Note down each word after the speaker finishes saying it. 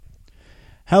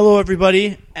Hello,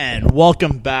 everybody, and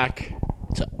welcome back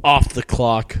to Off the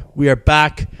Clock. We are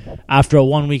back after a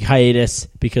 1-week hiatus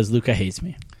because Luca hates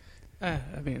me.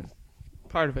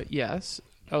 Part of it, yes.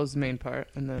 That was the main part,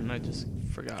 and then I just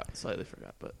slightly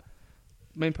forgot. But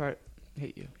main part,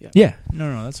 hate you. Yeah.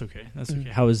 No, that's okay. That's okay.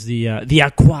 How was the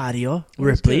Aquario,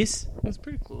 Ripley's? It was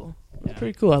pretty cool. It was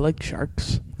pretty cool. I like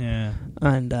sharks. Yeah.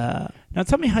 And now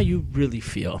tell me how you really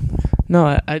feel.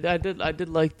 no, I did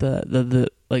like the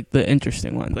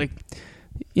interesting one. Like,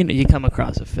 you come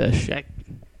across a fish.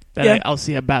 I'll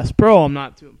see a Bass Pro. I'm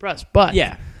not too impressed, but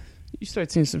Yeah. you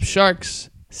start seeing some sharks,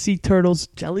 sea turtles,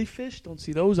 jellyfish. Don't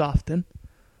see those often,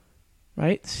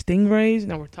 right? Stingrays.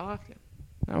 Now we're talking.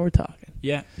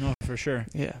 Yeah. No, for sure.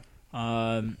 Yeah.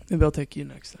 Maybe I'll take you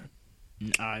next time.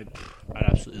 I'd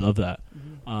absolutely love that.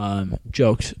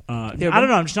 Jokes. I don't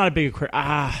know. I'm just not a big aquarium.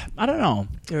 I don't know.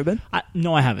 You ever been?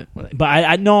 No, I haven't. But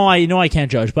I know I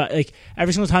can't judge. But like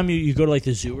every single time you go to like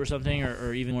the zoo or something,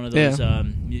 or even one of those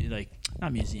like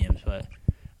not museums, but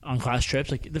on class trips,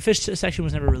 like the fish section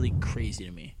was never really crazy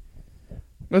to me.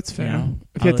 That's fair. You know?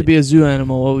 If you had to be a zoo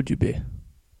animal, what would you be?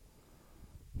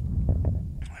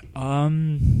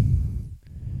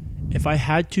 If I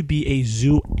had to be a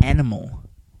zoo animal,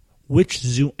 which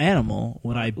zoo animal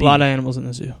would I be? A lot of animals in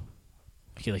the zoo.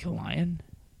 Okay, like a lion?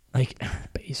 Like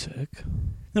Basic.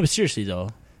 No, but seriously though.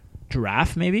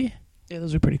 Giraffe maybe? Yeah,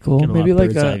 those are pretty cool. Get a Maybe lot of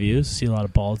like bird's eye views, see a lot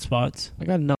of bald spots. I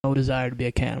got no desire to be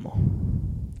a canimal.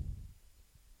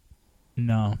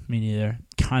 No, me neither.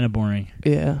 Kind of boring.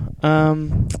 Yeah.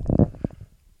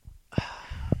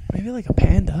 Maybe like a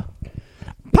panda.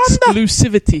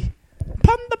 Exclusivity.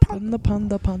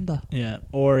 Panda. Yeah,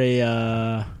 or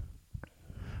a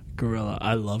gorilla.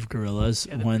 I love gorillas.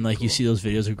 Yeah, when like cool. you see those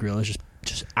videos of gorillas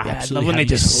just absolutely I love when having they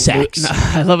just sex.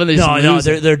 I love when they just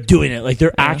they're doing it. Like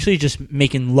they're actually just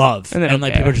making love, and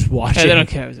like care. people are just watching. Yeah, they don't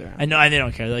care. I know, and they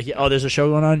don't care. Like, there's a show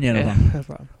going on. Yeah, no problem.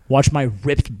 problem. Watch my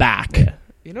ripped back. Yeah.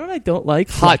 You know what I don't like?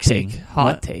 Flexing.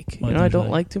 Hot take. What You know what I don't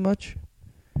like too much?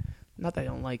 Not that I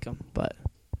don't like them, but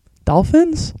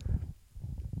dolphins?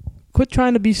 Quit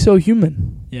trying to be so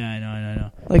human. Yeah, I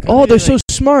know. Like, But they're so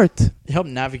smart. They help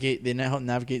navigate. They help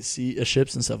navigate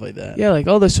ships and stuff like that. Yeah, like,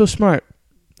 they're so smart.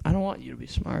 I don't want you to be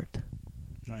smart.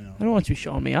 I know. I don't want you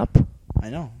showing me up. I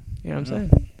know. You know what I'm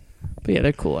saying? But yeah,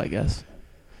 they're cool, I guess.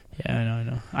 Yeah, I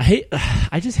know.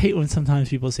 I just hate when sometimes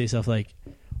people say stuff like,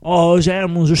 "Oh, those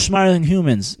animals are smarter than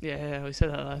humans." Yeah, we said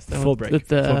that last time. Full break.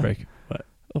 Full break. What?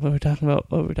 What were we talking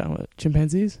about?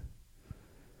 Chimpanzees?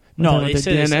 No, they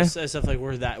say say stuff like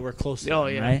we're close to them,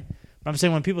 yeah. right? But I'm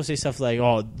saying when people say stuff like,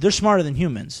 "Oh, they're smarter than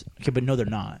humans," okay, but no, they're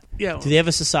not. Yeah. Do they have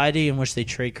a society in which they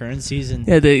trade currencies and?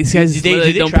 Yeah, these guys do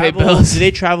they don't travel, pay bills. Do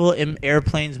they travel in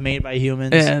airplanes made by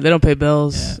humans? Yeah, they don't pay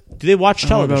bills. Yeah. Do they watch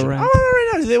television? Right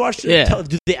now, do they watch? Yeah.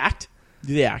 Do they act?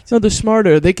 No, they're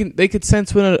smarter. They could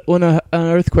sense when an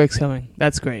earthquake's coming.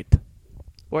 That's great.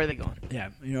 Where are they going? Yeah,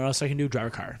 you know what else I can do? Drive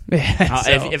a car. Yeah,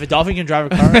 if a dolphin can drive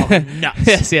a car, I'll go nuts.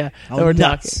 Yes, yeah. We're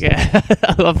nuts. Talking. Yeah,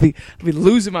 I'll be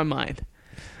losing my mind.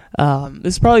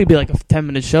 This will probably be like a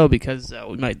 10-minute show because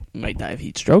we might die of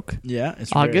heat stroke. Yeah,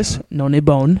 it's August, non ne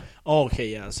bone. Oh, okay,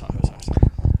 yeah, that's talk.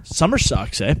 Summer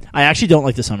sucks, eh? I actually don't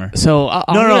like the summer. So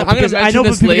I'm gonna mention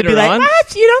this later be like, on.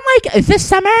 What? You don't like this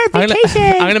summer vacation?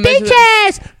 I'm gonna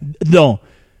beaches. No,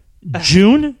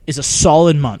 June is a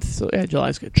solid month. So yeah,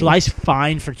 July's good. July's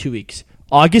fine for 2 weeks.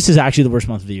 August is actually the worst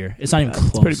month of the year. It's not even close.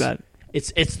 It's pretty bad.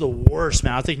 It's the worst,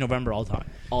 man. I'll take November all the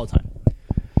time.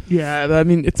 Yeah, I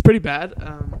mean it's pretty bad.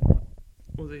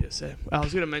 What was I gonna say? I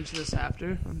was gonna mention this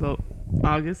after about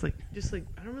August. Like, just like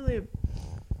I don't really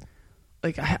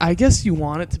like. I guess you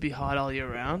want it to be hot all year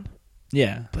round.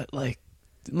 Yeah, but like,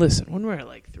 listen, when we're at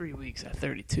like 3 weeks at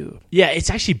 32. Yeah, it's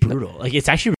actually brutal. Like it's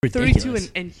actually ridiculous.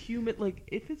 32 and humid. Like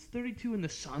if it's 32 and the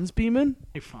sun's beaming,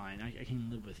 you're fine. I can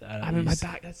live with that. I mean, my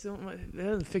back. That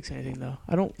doesn't fix anything though.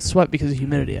 I don't sweat because of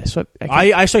humidity. I sweat.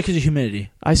 I sweat because of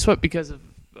humidity. I sweat because of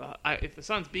if the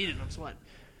sun's beating, I'm sweating.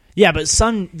 Yeah, but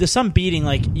the sun beating,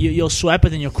 like you'll sweat,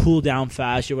 but then you'll cool down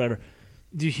fast or whatever.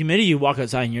 The humidity, you walk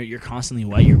outside and you're constantly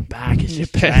wet. Your back is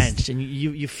just drenched, and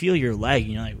you feel your leg.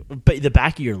 And you're like, but the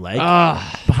back of your leg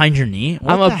behind your knee.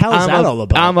 What the hell is that all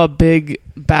about? I'm a big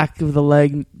back of the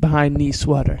leg behind knee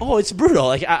sweater. Oh, it's brutal.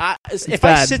 Like if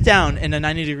I sit down in a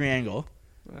 90-degree angle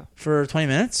for 20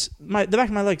 minutes, the back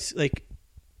of my legs like.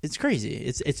 It's crazy.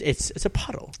 It's a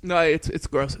puddle. No, it's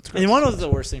gross. It's gross. And one of the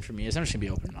worst things for me is I'm just gonna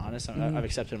be open and honest. I've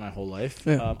accepted my whole life.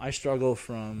 Yeah. I struggle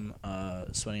from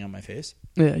sweating on my face.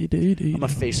 Yeah, you do. I'm a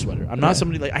face sweater. I'm not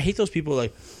somebody like I hate those people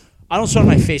like I don't sweat on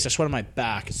my face. I sweat on my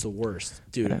back. It's the worst,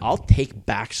 dude. I'll take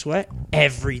back sweat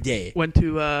every day. Went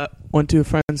to a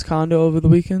friend's condo over the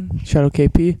weekend. Shout out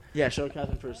KP. Yeah, shout out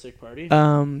Catherine for a sick party.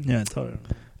 Yeah, totally.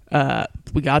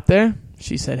 We got there.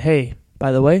 She said, "Hey,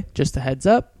 by the way, just a heads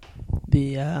up,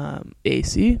 the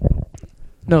AC.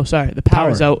 No, sorry, the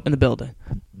power's Power. out in the building."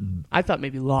 I thought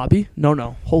maybe lobby.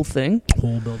 No, whole thing.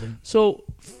 Whole building. So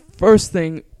first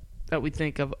thing that we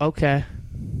think of, okay,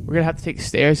 we're gonna have to take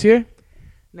stairs here.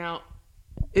 Now,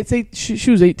 it's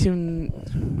she was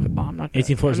 18. Oh, I'm not.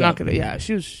 18 floors I'm not up. gonna. Yeah,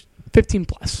 she was 15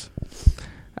 plus.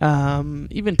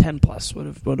 Even 10 plus would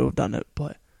have done it.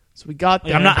 But so we got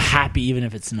there. I'm not happy even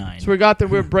if it's 9. So we got there.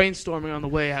 We were brainstorming on the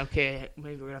way. Okay,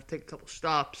 maybe we're gonna have to take a couple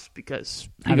stops because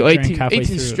you Have go a drink 18 halfway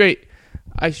through. straight.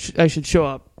 I should show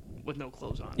up with no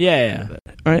clothes on. Yeah.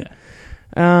 Right.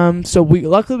 So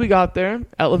luckily we got there.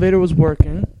 Elevator was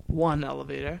working. One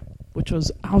elevator, which I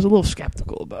was a little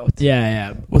skeptical about.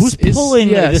 Yeah. Who's pulling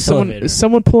this elevator? Is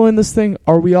someone pulling this thing?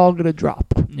 Are we all gonna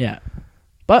drop? Yeah.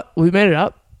 But we made it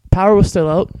up. Power was still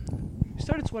out. We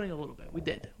started sweating a little bit. We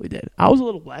did. I was a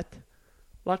little wet.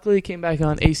 Luckily, it came back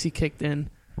on. AC kicked in.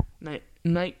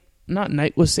 Night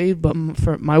was saved, but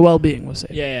for my well-being was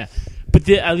saved. Yeah. But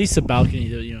at least the balcony,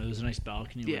 there's a nice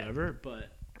balcony, whatever. But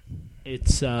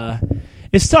it's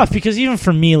tough because even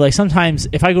for me, like sometimes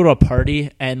if I go to a party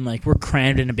and like we're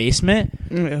crammed in a basement,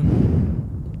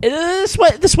 the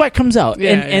sweat comes out.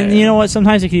 And you know what?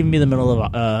 Sometimes it can even be the middle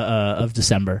of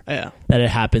December. Yeah. That it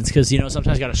happens because sometimes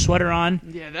I got a sweater on.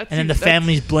 Yeah. And then the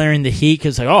family's blaring the heat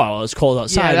because it's cold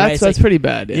outside. Yeah, right? that's pretty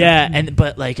bad.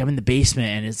 But like I'm in the basement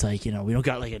and it's like we don't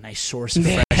got like a nice source of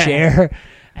fresh air.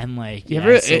 And like, you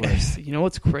know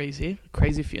what's crazy?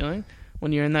 Crazy feeling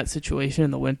when you're in that situation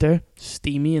in the winter,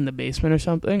 steamy in the basement or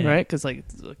something, right? Because like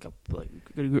it's like a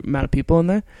good amount of people in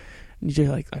there, and you're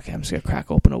like, okay, I'm just gonna crack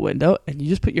open a window, and you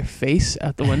just put your face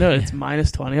out the window, and it's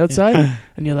minus 20 outside,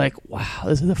 and you're like, wow,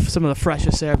 this is some of the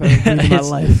freshest air I've ever breathed in my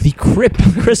life. The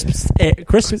crispest,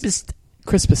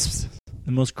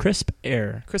 the most crisp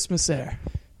air, Christmas air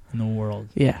in the world.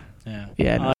 Yeah. No,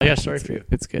 I got a story for you.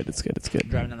 It's good.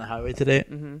 Driving down the highway today,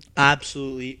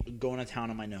 absolutely going to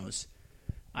town on my nose.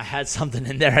 I had something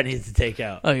in there I needed to take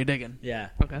out. Oh, you're digging. Yeah.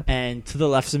 Okay. And to the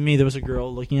left of me, there was a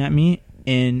girl looking at me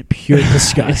in pure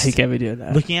disgust. You can't be doing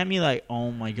that. Looking at me like,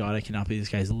 oh my god, I cannot believe this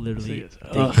guy's literally.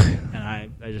 And I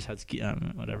just had to keep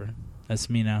whatever. That's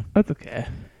me now. That's okay.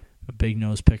 A big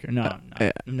nose picker. No,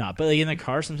 I'm not. But like in the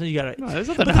car, sometimes you gotta. No, there's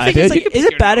But nothing the to thing hide. is,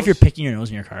 it bad if you're picking your nose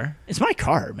in your car? It's my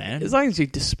car, man. As long as you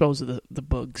dispose of the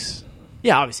bugs.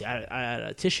 Yeah, obviously, I had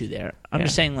a tissue there. I'm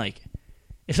just saying, like,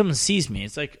 if someone sees me,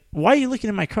 it's like, why are you looking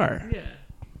at my car? Yeah.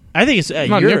 I think it's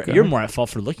you're more at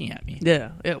fault for looking at me.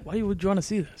 Yeah. Why would you want to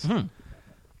see this?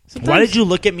 Why did you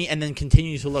look at me and then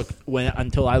continue to look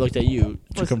until I looked at you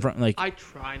to confront? Like, I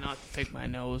try not to pick my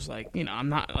nose. Like, I'm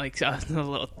not like a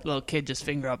little kid just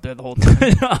finger up there the whole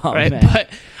time. Right? Man. But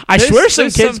I swear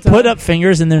some kids put up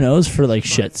fingers in their nose for like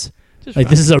shits. Like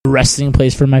this is a resting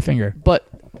place for my finger. But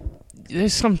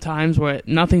there's some times where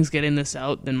nothing's getting this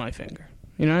out than my finger.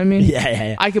 You know what I mean?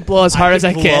 Yeah. I could blow as hard as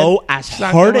I can. Blow as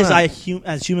hard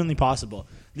as humanly possible.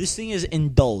 This thing is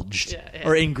indulged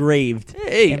or engraved.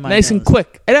 Hey, in my nice nose. and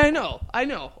quick. And I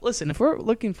know. Listen, if we're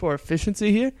looking for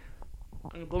efficiency here,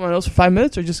 I'm gonna blow my nose for 5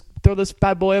 minutes, or just throw this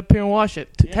bad boy up here and wash it.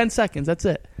 10 seconds. That's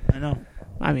it. I know.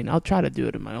 I mean, I'll try to do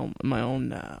it in my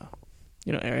own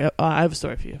area. I have a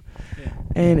story for you,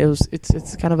 and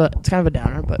it's kind of a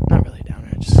downer, but not really a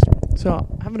downer. So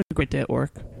having a great day at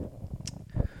work.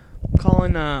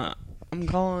 I'm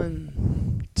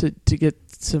calling to get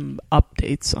some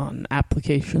updates on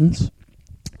applications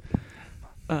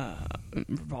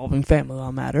involving family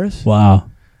law matters.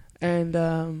 Wow.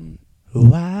 And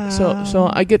wow. So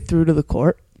I get through to the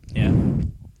court. Yeah.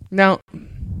 Now,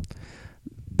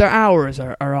 their hours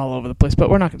are all over the place, but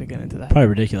we're not going to get into that. Probably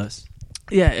ridiculous.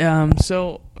 Yeah.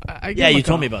 So I yeah, you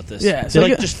told me about this. Yeah. So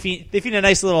they feed a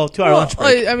nice little 2-hour lunch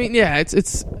break. I mean, yeah.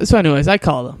 It's so. Anyways, I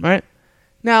call them right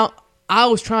now. I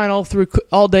was trying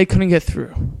all day, couldn't get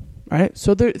through. Right.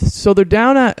 So they're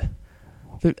down at.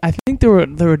 I think they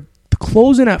were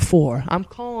closing at 4. I'm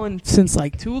calling since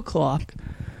like 2:00,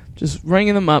 just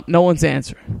ringing them up. No one's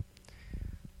answering.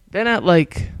 Then at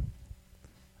like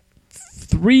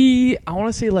 3, I want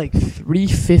to say like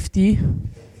 3:50.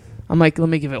 I'm like, let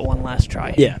me give it one last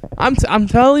try. Yeah. I'm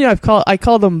telling you, I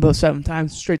called them about 7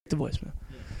 times straight to voicemail.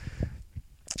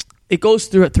 It goes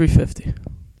through at 3:50.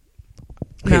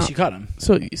 Okay, so you caught him.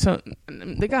 So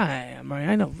the guy,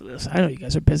 I know this. I know you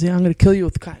guys are busy. I'm going to kill you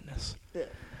with kindness. Yeah.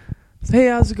 So, hey,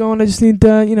 how's it going? I just need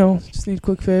a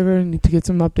quick favor. I need to get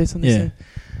some updates on this thing.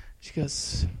 She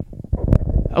goes,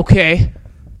 okay.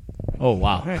 Oh,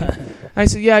 wow. I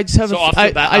said, yeah, I just have So a off few.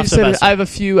 the bat- I off just the said bat- I have a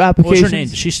few What was applications. her name?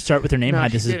 Did she start with her name? No, Hi,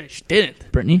 she this is didn't. She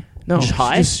didn't. Brittany? No, Just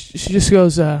hi? she just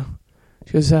goes.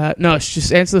 She goes. No, she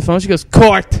just answered the phone. She goes,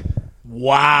 court.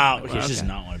 Wow. Okay, Okay. she does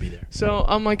not want to be there. So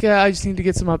I'm like, yeah, I just need to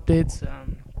get some updates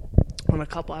on a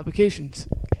couple applications.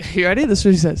 You ready? This is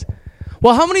what she says.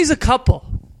 Well, how many is a couple?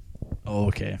 Oh,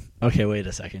 okay. Okay, wait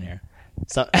a second here.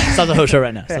 Stop the whole show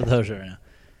right now. Stop the whole show right now.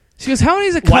 She goes, how many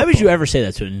is a couple? Why would you ever say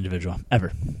that to an individual?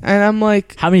 Ever? And I'm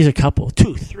like, How many is a couple?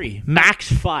 2, 3,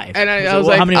 max 5. and I So, was well,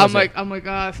 like, how many was it? I'm like,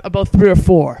 about 3 or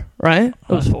 4, right? It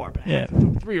was 4. But Yeah.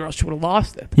 3 or else she would have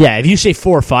lost it. Yeah, if you say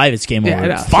 4 or 5, it's game Yeah, over.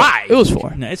 no, 5. it was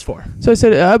 4. No, it's 4. So I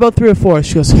said, about 3 or 4.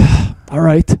 She goes, all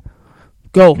right,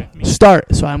 go,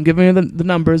 start. So I'm giving her the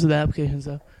numbers of the applications,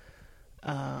 though.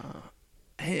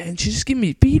 And she's just giving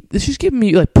me she's giving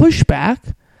me like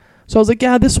pushback. So I was like,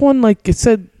 yeah, this one, like it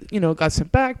said, got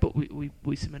sent back, but we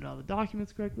submitted all the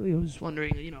documents correctly. I was just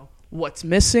wondering, what's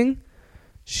missing.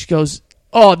 She goes,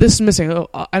 oh, this is missing. And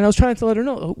I was trying to let her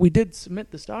know, we did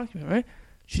submit this document, right?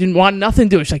 She didn't want nothing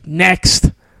to do it. She's like,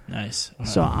 next. Nice.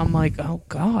 So I'm like, oh,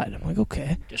 God. I'm like,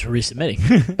 okay. Just resubmitting.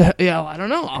 Yeah, well, I don't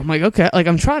know. I'm like, okay. Like,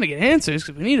 I'm trying to get answers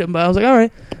because we need them. But I was like, all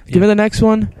right, give me the next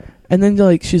one. And then,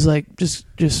 like, she's like, she's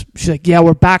like, yeah,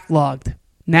 we're backlogged.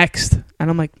 Next. And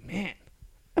I'm like, man,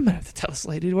 I'm going to have to tell this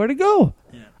lady where to go.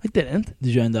 Yeah. I didn't.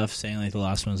 Did you end up saying, like, the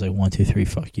last one was like 1, 2, 3,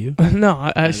 fuck you?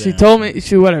 No, she told me,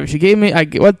 whatever. She gave me, I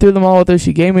went through them all with her.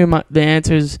 She gave me the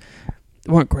answers.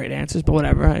 They weren't great answers, but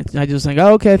whatever. I just think,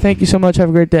 oh, okay, thank you so much. Have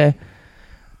a great day.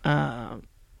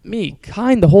 Me,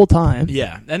 kind the whole time.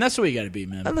 Yeah, and that's the way you got to be,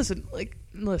 man. And listen,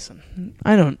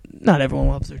 I don't, not everyone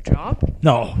loves their job.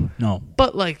 No.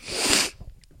 But, like,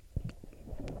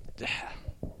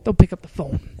 don't pick up the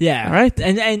phone. Yeah. All right?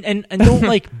 And don't,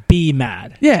 like, be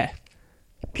mad. Yeah.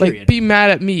 Period. Like, be mad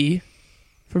at me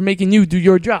for making you do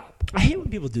your job. I hate when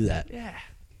people do that. Yeah.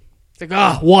 It's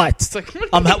like, what? It's like,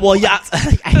 Well, yeah. I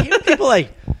hate when people,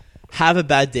 like, have a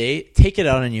bad day, take it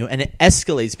out on you, and it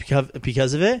escalates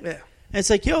because of it. Yeah. And it's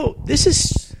like, yo, this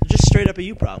is just straight up a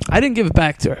you problem. I didn't give it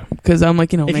back to her because I'm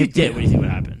like, If maybe you did, what do you think would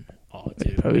happen? Oh,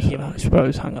 dude. she probably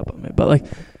was hung up on me. But, like,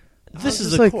 This is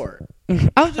just the like- court.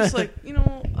 I was just like,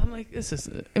 I'm like, this is,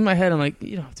 in my head, I'm like,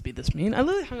 you don't have to be this mean. I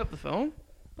literally hung up the phone.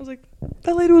 I was like,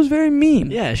 that lady was very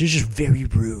mean. Yeah, she was just very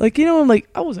rude. Like, I'm like,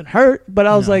 I wasn't hurt, but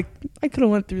I was No. like, I could have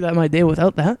went through my day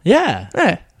without that. yeah.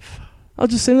 Yeah. I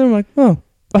was just sitting there, I'm like, oh.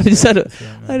 I just had Yeah,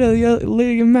 I had a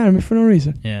lady get mad at me for no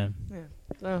reason. Yeah.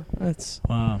 So, that's,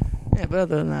 Wow. yeah, but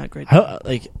other than that, great. How,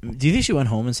 like, do you think she went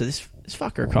home and said, this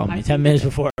fucker called me 10 minutes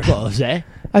before I close, eh?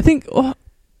 I think, well,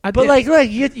 But, like,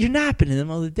 you're napping in the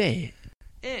middle of the day.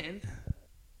 and,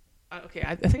 okay,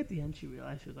 I think at the end she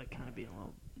realized she was, like, kind of being a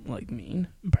little, like, mean.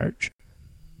 Perch.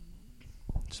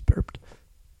 Just burped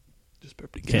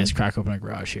again. Okay, let's crack open a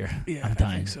garage here. Yeah, I'm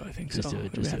dying. I think Just so. do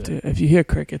it, We just have do to- if you hear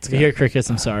crickets, If you hear crickets,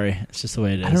 I'm sorry. It's just the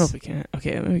way it is. I don't know if we can.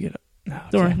 Okay, let me get it. No,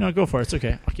 Don't okay. worry. No, go for it. It's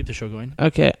okay. I'll keep the show going.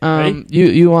 Okay. Ready?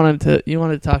 You wanted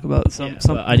to talk about something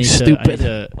but I need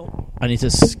stupid. I need to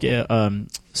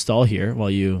stall here while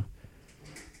you.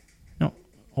 No,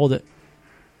 hold it.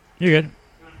 You're good.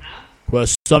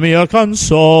 Questa mia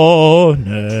canzone,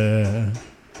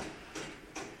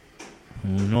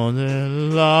 uno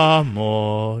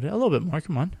dell'amore. A little bit more.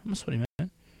 Come on. I'm a sweaty man.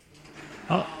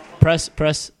 Oh,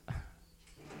 press.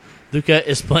 Luca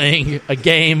is playing a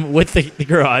game with the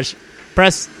garage.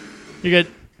 Press. You're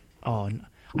good. Oh, no.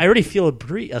 I already feel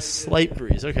a slight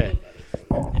breeze. Okay.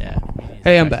 Yeah.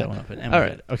 Hey, I'm back. All All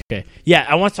right. Okay. Yeah,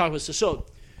 I want to talk about this. So,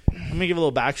 I'm going to give a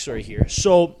little backstory here.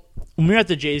 So, when we were at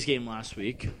the Jays game last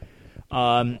week,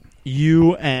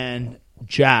 you and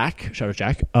Jack, shout out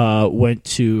Jack, went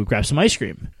to grab some ice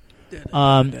cream.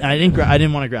 And I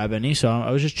didn't want to grab any, so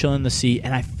I was just chilling in the seat,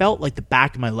 and I felt like the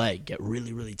back of my leg get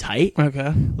really, really tight,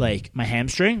 Okay. like my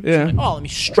hamstring. Yeah. So I'm like, let me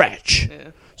stretch.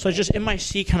 Yeah. So I just in my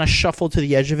seat kind of shuffled to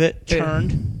the edge of it,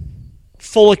 turned,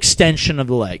 full extension of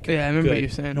the leg. Yeah, I remember Good. you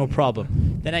saying. No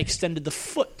problem. Then I extended the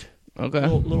foot, Okay.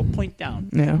 little point down.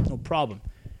 Yeah. No problem.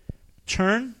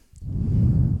 Turn,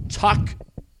 tuck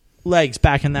legs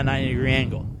back in that 90-degree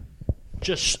angle.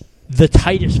 Just the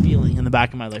tightest feeling in the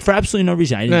back of my leg for absolutely no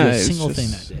reason. I didn't do a single thing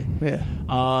that day. Yeah.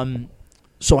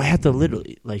 So I had to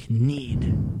literally knead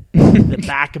the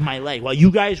back of my leg while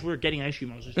you guys were getting ice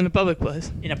cream. I was just In a public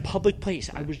place. in a public place.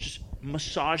 I was just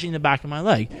massaging the back of my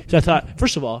leg. So I thought,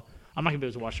 first of all, I'm not gonna be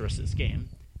able to watch the rest of this game,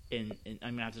 and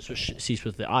I'm gonna have to switch seats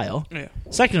with the aisle. Yeah.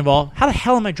 Second of all, how the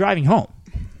hell am I driving home?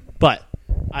 But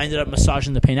I ended up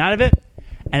massaging the pain out of it,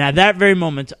 and at that very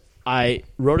moment, I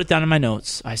wrote it down in my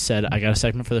notes. I said, I got a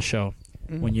segment for the show,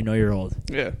 When You Know You're Old.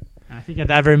 Yeah. And I think at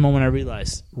that very moment I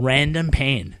realized, random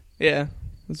pain. Yeah.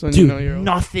 That's when Dude, you know you're old.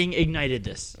 nothing ignited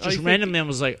this. Oh, Just you randomly, I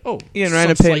was like, oh. Ian some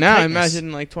Ryan slight now. tightness. Imagine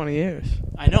in like 20 years.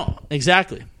 I know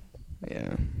exactly.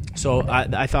 Yeah. So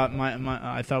I thought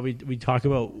I thought we'd talk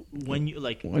about when you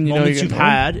like When you know moments you're you've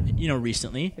getting had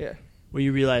recently Yeah. where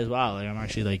you realize, wow, like I'm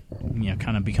actually like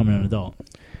kind of becoming an adult.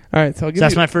 All right, so I'll give So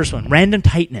that's you my first one. Random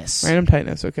tightness. random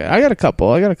tightness. Okay, I got a couple.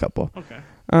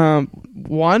 Okay.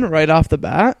 One right off the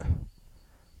bat,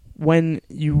 when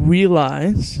you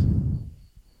realize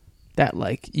that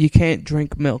like you can't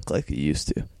drink milk like you used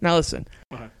to. Now listen,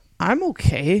 Okay. I'm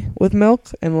okay with milk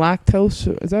and lactose.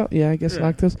 Is that I guess Yeah.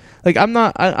 lactose. Like I'm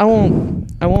not. I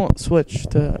won't switch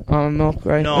to milk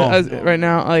right No, right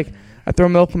now. Like I throw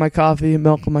milk in my coffee,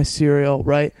 milk in my cereal.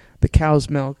 Right, the cow's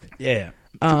milk. Yeah.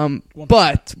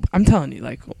 But I'm telling you,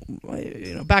 like,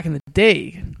 back in the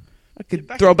day, I could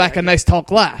throw back a nice tall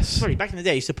glass. Sorry, back in the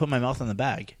day, I used to put my mouth on the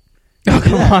bag. Oh,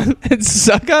 come on, and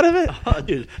suck out of it. Oh,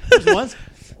 dude, there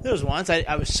was once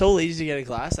I was so lazy to get a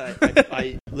glass.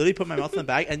 I literally put my mouth in the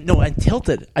bag and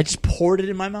tilted. I just poured it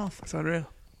in my mouth. That's unreal.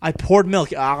 I poured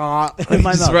milk in my Just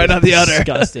mouth. right out the udder.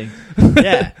 Disgusting.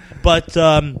 Yeah, but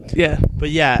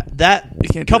Yeah, that you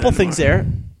can't do couple that things anymore.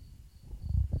 there.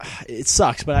 It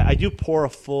sucks, but I do pour a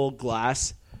full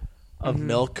glass of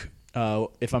milk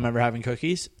if I'm ever having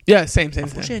cookies. Yeah, same.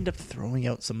 Unfortunately, I end up throwing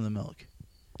out some of the milk.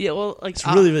 Yeah, well, like It's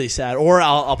really, really sad. Or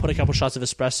I'll put a couple shots of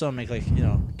espresso and make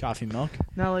coffee milk.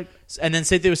 now, like And then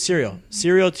same thing with cereal.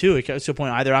 Cereal too. It gets to a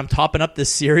point either I'm topping up this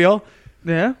cereal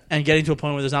yeah, and getting to a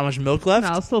point where there's not much milk left,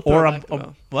 No, I'll still throw or back the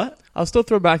milk. what? I'll still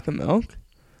throw back the milk.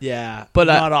 Yeah, But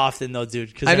not often though,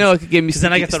 dude. I know it could give me. Because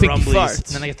then I get the stinky rumblies.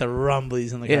 farts. Then I get the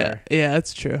rumblies in the Yeah, car. yeah,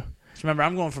 that's true. Just remember,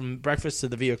 I'm going from breakfast to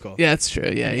the vehicle. Yeah, that's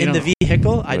true. Yeah, In the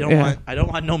vehicle, I don't Yeah.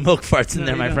 want no milk farts in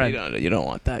there, my friend. You don't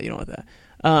want that. You don't want that.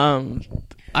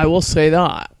 I will say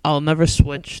though, I'll never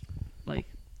switch. Like,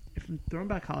 if I'm throwing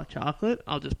back hot chocolate,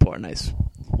 I'll just pour a nice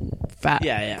fat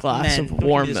glass Man, of don't give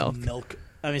warm me this milk.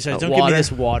 I mean, sorry, don't Water. give me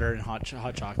this water and hot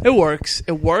chocolate. It works.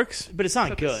 It works. But it's not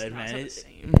But good, it's man. not the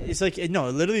It's same.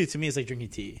 like literally to me, it's like drinking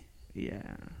tea. Yeah.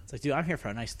 It's like, dude, I'm here for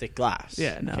a nice thick glass.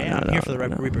 Yeah, no, okay? no, I'm no, here for the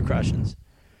no. repercussions,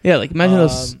 Yeah, like imagine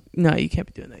those. No, you can't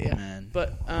be doing that. Yeah. man.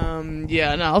 But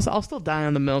yeah, no, I'll still die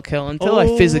on the milk hill until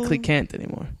I physically can't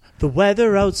anymore. The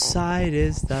weather outside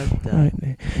is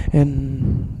Right,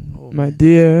 and my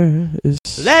dear is.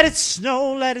 Let it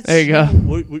snow, let it. There you snow.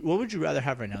 go. What would you rather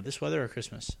have right now, this weather or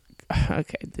Christmas?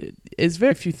 Okay, dude. There's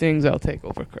very few things I'll take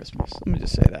over Christmas. Let me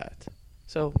just say that.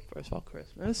 So, first of all,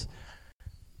 Christmas.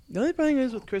 The only thing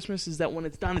is with Christmas is that when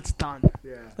it's done, it's done.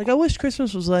 Yeah. Like, I wish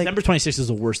Christmas was like... December 26th is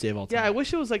the worst day of all time. Yeah, I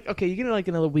wish it was like, okay, you get it like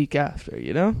another week after,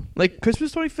 you know? Like,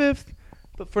 Christmas 25th,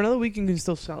 but for another week you can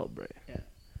still celebrate. Yeah.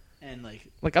 And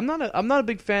Like, I'm not a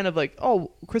big fan of like,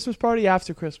 oh, Christmas party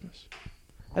after Christmas.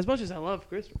 As much as I love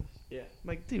Christmas. Yeah. I'm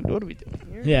like, dude, what are we doing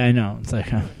here? yeah, I know. It's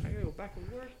like I gotta go back to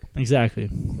work. exactly. You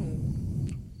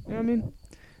know what I mean?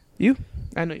 You?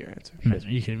 I know your answer. Man, are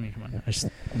you kidding me? Come on. I just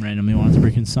randomly wanted to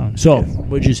break in song. So,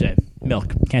 what'd you say?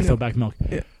 Milk. Can't fill back milk.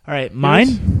 Yeah. All right,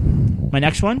 mine. My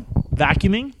next one,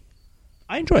 vacuuming.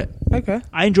 I enjoy it. Okay.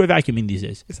 I enjoy vacuuming these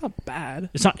days. It's not bad.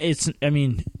 It's not. It's. I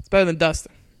mean, It's better than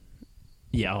dusting.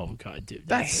 yeah. Oh god, dude, I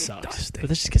that hate sucks. dusting. But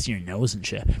that just gets in your nose and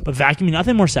shit. But vacuuming,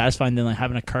 nothing more satisfying than like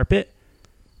having a carpet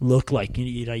look like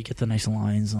you know you get the nice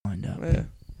lines lined up, Yeah.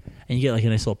 and you get like a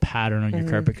nice little pattern on your Mhm.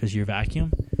 carpet because your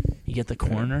vacuum. You get the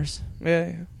corners.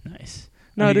 Yeah. Nice.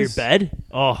 No, Under it your is. bed.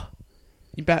 Oh,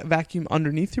 You vacuum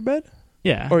underneath your bed?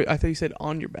 yeah. Or I thought you said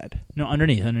on your bed. No,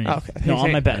 underneath. Oh, okay. I thought No, you on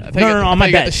said- my I bed. thought No, you no, got- no, I on thought my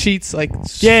you got bed. the sheets like.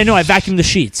 Yeah, no, I vacuum the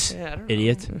sheets. Yeah, I don't know.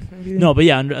 Idiot. Maybe- No, but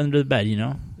yeah, under the bed, you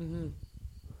know. Mhm.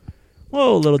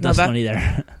 Whoa, a little No, dust money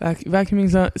there.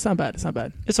 Vacuuming's not. It's not bad. It's not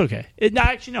bad. It's okay.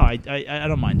 Actually, no, I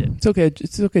don't mind it. It's okay.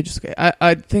 It's okay. Just okay.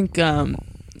 I think. I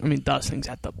mean, dusting's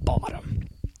at the bottom.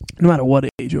 No matter what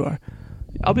age you are.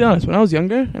 I'll be honest. When I was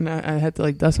younger and I had to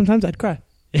like dust, sometimes I'd cry.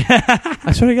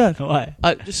 I swear to God. Why?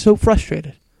 Just so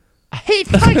frustrated. I hate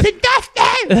fucking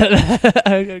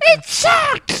dusting. It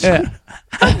sucks. Yeah.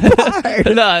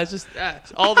 No, it's just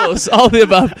all the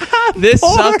above. This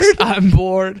sucks. I'm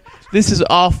bored. This is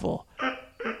awful.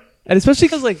 And especially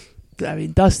because, like, I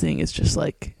mean, dusting is just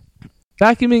like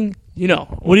vacuuming. You know,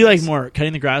 What do you like more,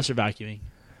 cutting the grass or vacuuming?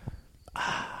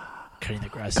 Cutting the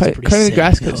grass. Is pretty cutting the sick,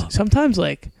 grass? though. Because sometimes,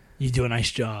 like, You do a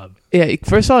nice job. yeah.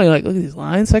 First of all, you're like, look at these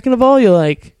lines. Second of all, you're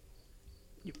like,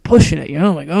 you're pushing it. You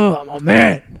know, like, oh, I'm a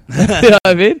man. You know what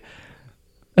I mean?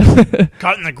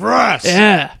 Cutting the grass.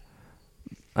 Yeah.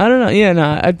 I don't know. Yeah,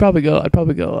 no, I'd probably go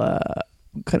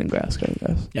cutting grass.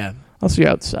 Yeah. I'll see you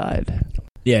outside.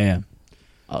 Yeah.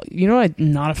 You know what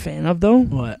I'm not a fan of, though?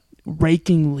 What?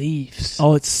 Raking leaves.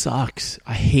 Oh, it sucks.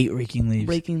 I hate raking leaves.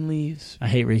 Raking leaves. I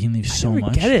hate raking leaves so I never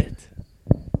much. get it.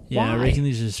 Yeah, Why? raking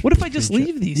leaves is. What if I is just pretty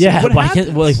leave chill. these? Yeah, What why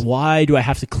happens? why do I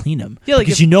have to clean them? Yeah, like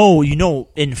because if- you know,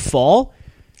 in fall,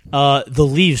 the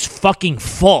leaves fucking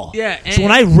fall. Yeah, So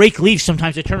when I rake leaves,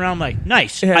 sometimes I turn around, I'm like,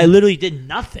 nice. Yeah. I literally did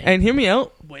nothing. And hear me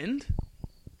out. Wind.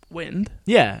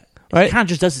 yeah, Right? it kind of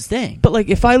just does its thing. But like,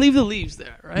 if I leave the leaves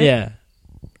there, right? Yeah,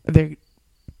 They're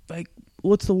like,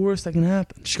 what's the worst that can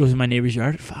happen? just goes in my neighbor's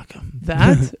yard. Fuck them.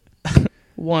 That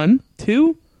 1,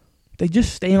 2, they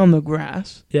just stay on the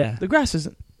grass. Yeah. The grass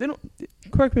isn't. They don't.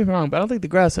 Correct me if I'm wrong, but I don't think the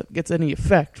grass gets any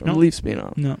effect from No. the leaves being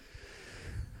on. No.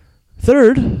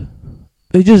 Third,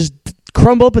 they just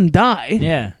crumble up and die.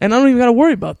 Yeah. And I don't even got to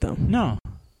worry about them. No.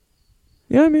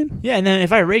 You know what I mean? Yeah, and then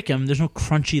if I rake them, there's no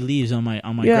crunchy leaves on my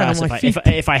Yeah, grass. on my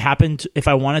If I happen to, if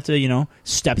I wanted to,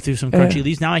 step through some crunchy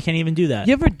leaves, now I can't even do that.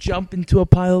 You ever jump into a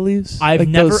pile of leaves? I've Like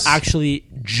never those- actually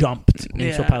jumped into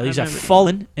Yeah, a pile of leaves. I've I've never-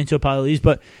 fallen into a pile of leaves,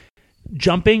 but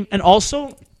jumping and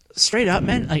also straight up,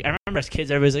 man. Like I remember as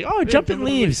kids, everybody's like, "Oh, Yeah, jump in jumping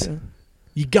leaves." yeah.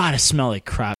 You gotta smell like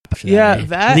crap. After Yeah, that, eh?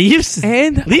 that leaves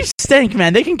and leaves stink,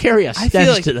 man. They can carry a I feel stench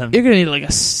like to them. you're gonna need like a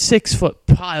 6-foot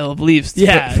pile of leaves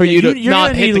Yeah, for you to you're not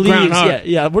gonna hit need the ground leaves. hard.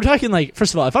 Yeah, we're talking like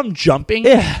first of all, if I'm jumping,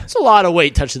 Yeah. it's a lot of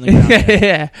weight touching the ground.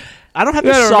 Yeah. I don't have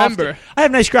You the gotta soft. remember. I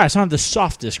have nice grass. I don't have the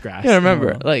softest grass. You gotta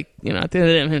remember, No. like, at the end of the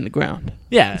day, I'm hitting the ground.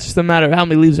 Yeah, It's just a matter of how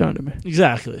many leaves are under me.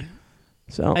 exactly.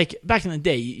 So, Like back in the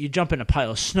day, you jump in a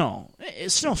pile of snow.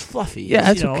 Snow's fluffy. Yeah,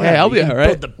 It's, that's okay. whatever. I'll be You can alright.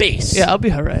 Build the base. yeah, I'll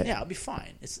be alright. Yeah, I'll be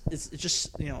fine. It's just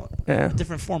Yeah. a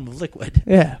different form of liquid.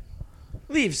 Yeah.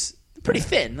 Leaves pretty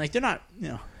thin. Like they're not.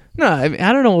 No, I mean,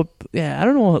 I don't know. I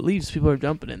don't know what leaves people are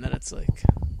jumping in. That it's like,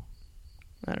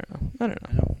 I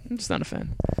don't know. I'm just not a fan.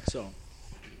 So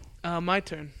My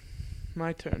turn.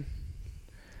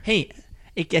 hey,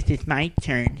 I guess it's my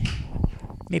turn.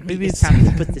 Maybe it's it's time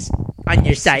to put this on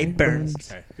your sideburns.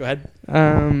 Sorry, go ahead.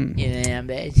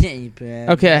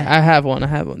 Okay, I have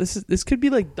one. This could be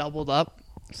like doubled up.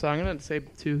 So I'm gonna say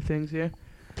 2 things here.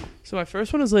 So my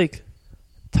first one is like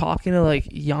talking to like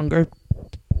younger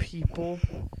people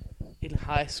in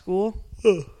high school,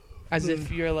 as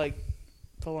if you're like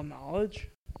full of knowledge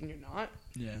and you're not.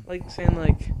 Yeah. Like saying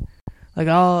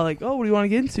oh, what do you want to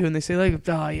get into? And they say like,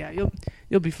 oh yeah,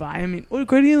 you'll be fine. I mean, what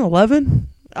grade are you in? 11?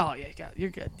 Oh yeah, you're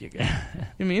good. You know what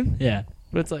I mean? Yeah.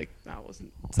 But it's like, no,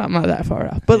 it's not that far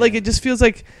out. But like, it just feels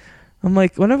like, I'm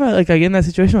like, whenever I get in that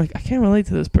situation, I'm like, I can't relate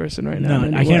to this person right now.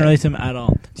 No, I can't relate to him at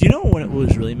all. Do you know what it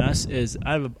was really mess is?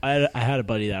 I had a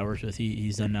buddy that I worked with.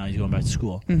 He's done now. He's going back to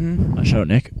school. Mm-hmm. Shout out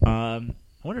Nick. I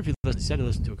wonder if he said he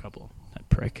listened to a couple. That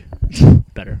prick.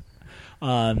 Better.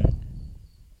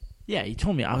 Yeah, he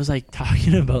told me. I was like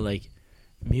talking about like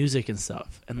music and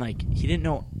stuff, and like he didn't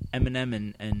know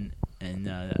Eminem and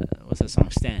what's that song?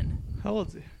 Stan. How old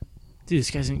is he? Dude,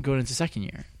 this guy's going into second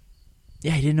year.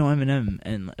 Yeah, he didn't know Eminem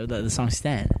and the song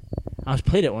Stan. I was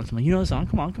played it once. I'm like, you know the song?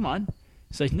 Come on.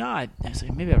 He's like, nah. I was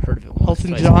like, maybe I've heard of it once.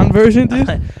 Elton John version, dude?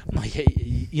 I'm like, hey,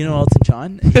 you know Elton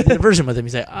John? He did a version with him.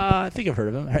 He's like, I think I've heard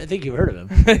of him. I think you've heard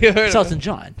of him. It's Elton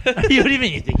John. What do you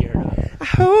mean you think you heard of him?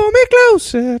 Hold me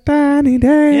closer, tiny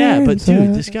dancer. Yeah, but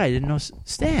dude, this guy didn't know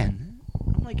Stan.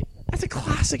 I'm like, that's a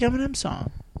classic Eminem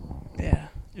song. Yeah.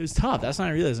 It was tough. That's when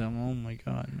I realized, oh my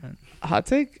God, man. Hot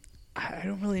take? I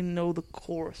don't really know the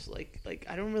chorus. Like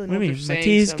I don't really know What do you if mean? they're My saying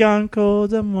tea's some- gone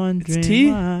cold, I'm wondering It's tea?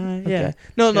 why. Okay. Yeah.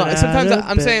 No. Get Sometimes out of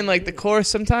I'm bed. saying like the chorus.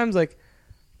 Sometimes like,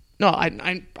 no,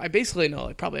 I basically know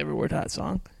like probably every word to that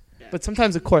song. Yeah. But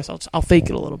sometimes the chorus, I'll fake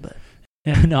it a little bit.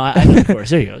 Yeah, no, I know, of course.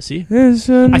 There you go. See? I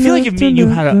feel like if me and you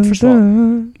had a... First of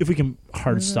all, if we can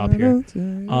hard stop here.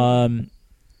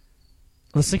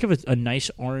 Let's think of a nice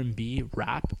R&B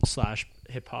rap /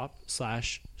 hip-hop /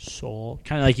 soul.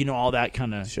 Kind of like, all that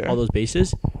kind of... Sure. All those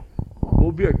bases. What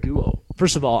would be our duo?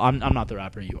 First of all, I'm not the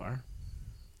rapper you are.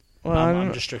 Well, I don't I'm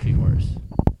know. just strictly chorus.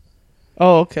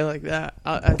 Oh, okay, like that.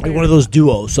 Like one of those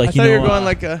duos. Like, I thought you were going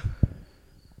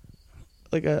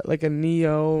like a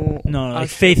Neo. No, like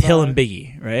Usher Faith Hill vibe. and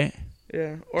Biggie, right?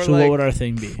 Yeah. Or So like, what would our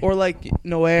thing be? or like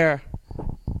No Air.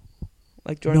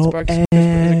 Like Jordan Sparks. Is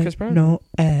it Chris Brown? No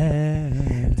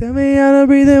air. Tell me how to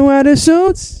breathe in water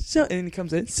so and he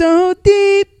comes in so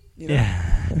deep. You know?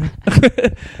 Yeah.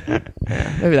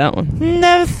 Maybe that one.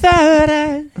 Never thought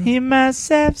I'd hear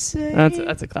myself say.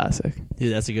 That's a classic.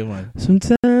 Dude, that's a good one.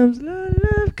 Sometimes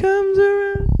love comes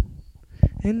around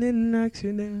and it knocks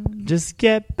you down. Just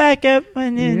get back up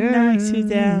when it Yeah. knocks you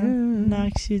down.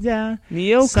 Knocks you down.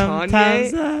 Neo,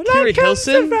 Sometimes Kanye, love Kerry comes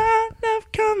Hilson. around.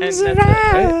 Love comes And that's it,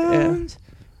 right? around.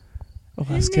 Oh,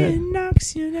 that's And good. it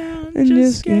knocks you down. And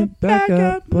just get back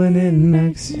up when it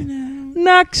knocks you down.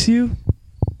 Knocks you.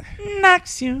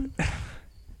 Knocks you.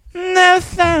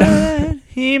 Nothing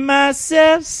he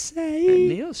myself say.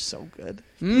 Neo's so good.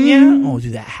 Yeah. Oh,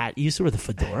 dude, that hat. He used to wear the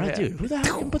fedora, Yeah. dude. Who the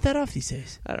hell can put that off these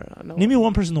days? I don't know. Name me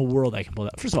one person in the world that can pull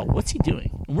that. First of all, what's he doing?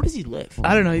 And where does he live?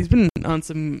 I don't know. He's been on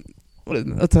some.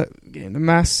 What's that game? The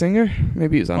Masked Singer?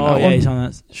 Maybe he was on Oh, that yeah, one. he's on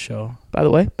that show. By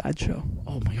the way, bad show.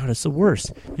 Oh, my God, it's the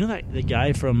worst. You know that the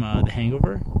guy from The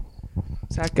Hangover?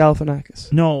 Zach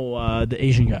Galifianakis. No, the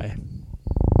Asian guy.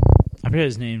 I forget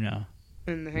his name now.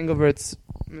 In The Hangover, it's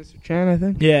Mr. Chan, I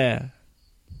think. Yeah.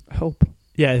 I hope.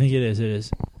 Yeah, I think it is. It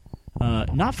is.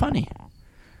 Not funny.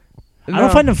 I No,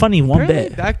 don't find him funny one apparently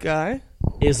bit. That guy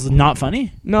Is not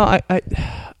funny? No, I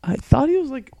thought he was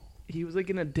like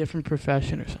in a different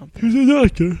profession or something. He's a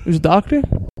doctor. He was a doctor?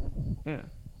 Yeah.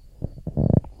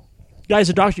 Guy's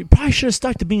a doctor. You probably should have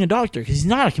stuck to being a doctor because he's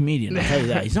not a comedian. I'll tell you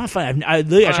that. He's not funny. I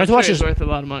tried to watch He's his worth a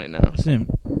lot of money now. name.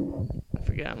 I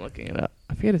forget. I'm looking it up.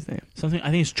 I forget his name. Something. I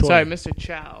think it's Choi. Sorry, Mr.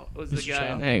 Chow was the Mr. guy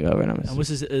Chow. in Hangover. And And what's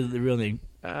his the real name?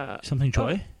 I'm Something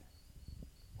Choi.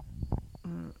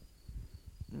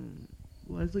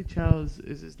 Leslie Chow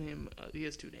is his name. He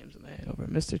has two names in The Hangover.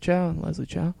 Mr. Chow and Leslie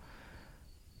Chow.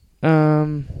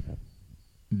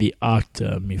 The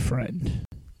actor, my friend.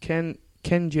 Ken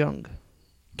Jeong.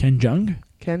 Ken Jeong.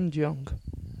 Ken Jeong.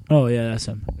 Oh yeah, that's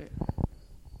him. Yeah.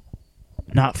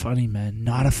 Not funny, man.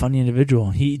 Not a funny individual.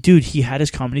 He had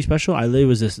his comedy special. I literally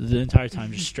was this the entire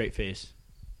time, just straight face.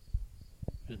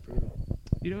 It was brutal.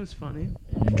 You know what's funny?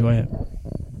 Enjoy it.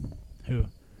 Who?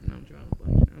 No, I'm drawing a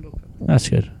blank. I don't know. That's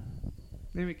good.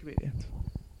 Name a comedian.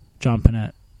 John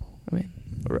Panette. I mean,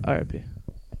 or RIP.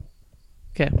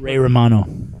 Okay. Ray Romano.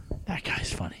 That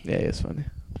guy's funny. Yeah, he is funny.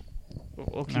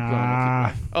 We'll keep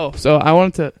Ah. going. Oh, so I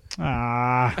wanted to.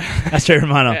 That's Ray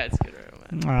Romano. Yeah, it's good, Ray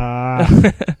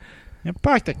Romano. You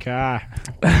park the car.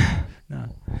 No.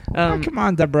 Come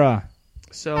on, Deborah.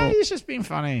 So He's just being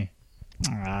funny.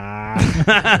 That's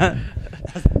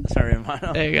Ray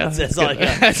Romano. there you go. That's all I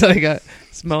got. That's all I got.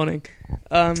 It's moaning.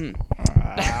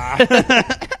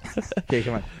 Okay,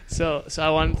 come on. So I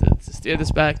wanted to steer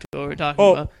this back to what we were talking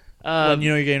Oh. about. You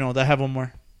know you're getting old. I have one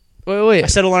more. Wait. I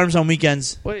set alarms on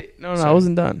weekends. Wait. No, Sorry. I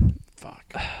wasn't done.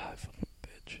 Fuck. Fucking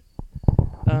bitch.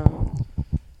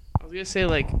 I was gonna say,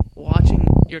 like, watching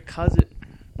your cousin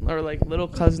or like little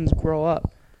cousins grow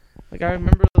up. Like, I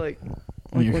remember, like,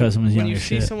 When your cousin was when young you as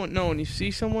see shit. someone. No, when you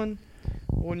see someone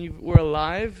when you were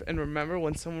alive and remember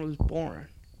when someone was born.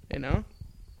 You know,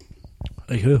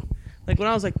 Like who? like when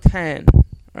I was like 10,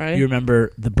 right? You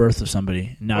remember the birth of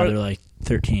somebody. Now Or- they're like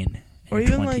 13 or and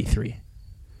even, like, 23.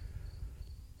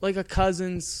 Like a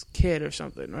cousin's kid or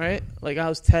something, right? Like I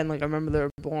was 10, like I remember they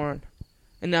were born,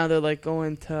 and now they're like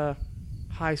going to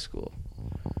high school.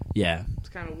 Yeah. It's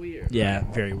kind of weird. Yeah.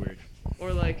 Very weird.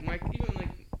 Or like even like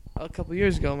a couple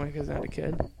years ago, my cousin had a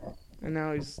kid, and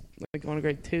now he's like going to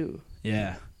grade 2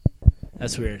 Yeah.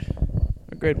 That's weird.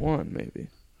 or grade 1 maybe.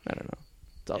 I don't know.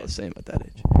 It's all the same at that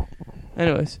age.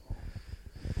 Anyways,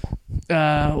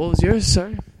 what was yours?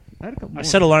 Sorry, I had a couple. I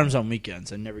set alarms on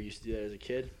weekends. I never used to do that as a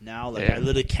kid. Now, like, Yeah. I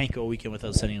literally can't go a weekend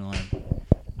without setting an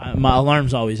alarm. My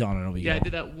alarm's always on a Yeah, I weekend.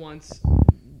 did that once.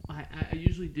 I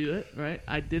usually do it, right?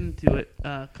 I didn't do it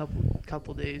a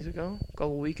couple days ago, a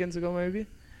couple weekends ago maybe,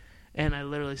 and I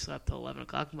literally slept till 11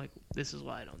 o'clock. I'm like, this is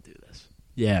why I don't do this.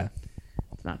 Yeah.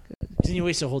 It's not good. Then you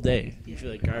waste a whole day. You feel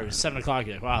like garbage. 7 o'clock,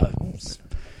 you're like, wow. Oh my It's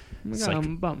God, like-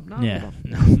 I'm bummed. Not Yeah. bummed.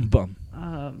 No, I'm bummed.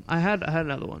 I had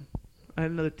another one. I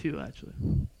had another 2 actually.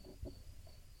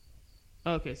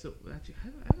 Okay, so actually, I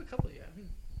have a couple. Yeah, I mean,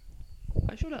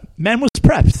 I showed up. Man was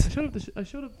prepped. I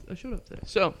showed up today.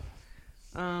 So,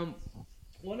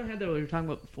 one I had that we were talking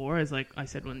about before is like I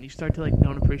said, when you start to like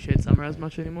don't appreciate summer as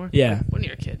much anymore. Yeah. When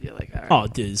you're a kid, you're like, all right. Oh,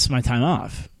 dude, this is my time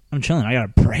off. I'm chilling. I got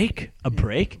a break,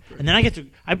 and then I get to.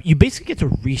 You basically get to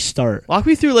restart. Walk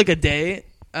me through like a day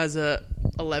as a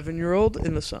 11-year-old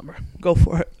in the summer. Go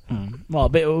for it. Well,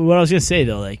 but what I was gonna say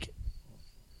though, like,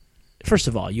 first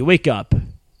of all, you wake up,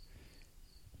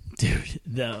 dude.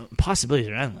 The possibilities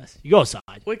are endless. You go outside.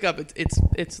 Wake up.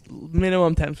 It's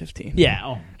minimum 10-15.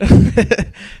 Yeah.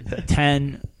 Oh.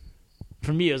 10.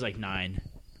 For me, it was like 9.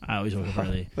 I always woke up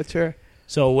early. But sure.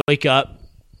 So wake up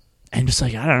and just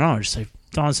like I don't know, just like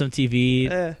throw on some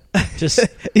TV, just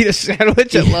Eat a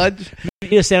sandwich at lunch.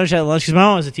 eat a sandwich at lunch because my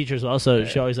mom was a teacher as well, so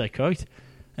she always like cooked.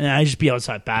 And then I just be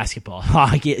outside basketball,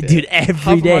 dude, every Hop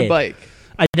on day. my bike.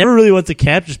 I never really went to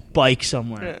camp, just bike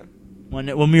somewhere. Yeah.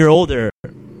 When we were older.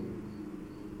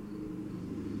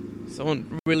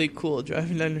 Someone really cool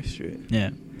driving down the street. Yeah.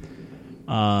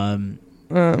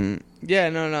 Yeah.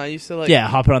 No. I used to like. Yeah,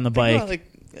 hopping on the think bike. about, like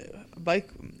a bike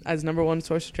as number one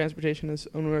source of transportation is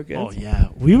when we were kids. Oh yeah,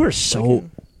 we were so, Like,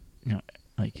 you know,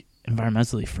 like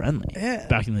environmentally friendly. Yeah.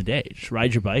 Back in the day, just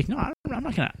ride your bike. No, I'm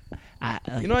not gonna.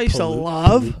 You know, I used to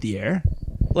love the air.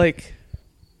 like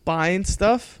buying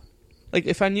stuff. Like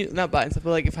if I knew, not buying stuff,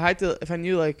 but like if I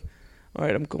knew like, all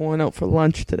right, I'm going out for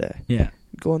lunch today. Yeah.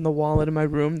 Go in the wallet in my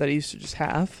room that I used to just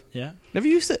have. Yeah. I never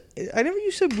used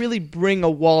to really bring a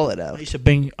wallet out. I used to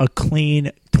bring a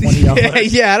clean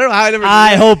 $20. Yeah, I don't know how I never.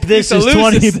 I hope this used is to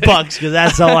lose this $20 because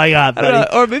that's all I got, I don't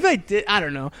buddy. know, or maybe I did. I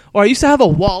don't know. Or I used to have a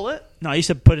wallet, No, I used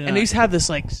to put in and I used to have this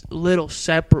like little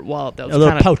separate wallet that was a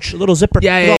little kinda, pouch, a little zipper.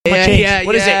 Yeah, With all my yeah, change. yeah,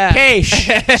 What is yeah. it?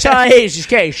 Cash. Sorry, it's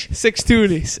cash. 6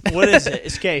 toonies. What is it?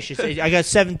 It's cash. I got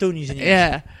 7 toonies in here.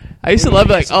 Yeah, I used to love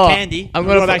it. Like, Some oh, candy. I'm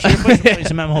going gonna back to your place and put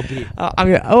some MLB.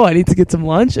 I need to get some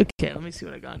lunch. Okay, let me see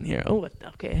what I got in here. Oh,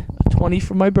 okay, 20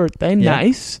 for my birthday. Yeah.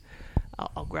 Nice.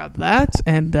 I'll grab that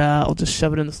and I'll just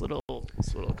shove it in this little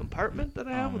compartment that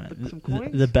I have with some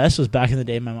coins. The best was back in the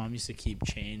day. My mom used to keep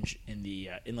change in the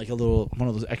in like a little one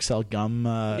of those XL gum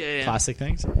plastic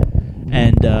things,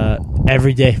 and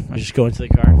every day I just go into the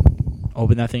car,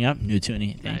 open that thing up, new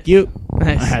toonie. Thank you.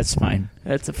 Nice. That's fine.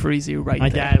 That's a freezy right My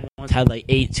there. dad once had like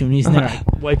 8 toonies in there. I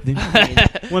wiped them,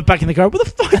 went back in the car. Where the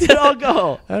fuck did it all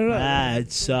go? I don't know.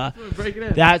 That's Break it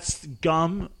in. that's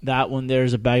gum. That one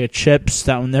there's a bag of chips.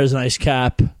 That one there's an ice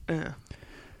cap. Yeah.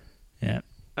 Yeah.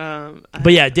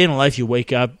 But yeah, day in the life, you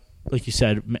wake up, like you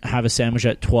said, have a sandwich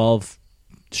at 12,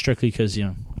 strictly because, I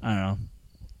don't know,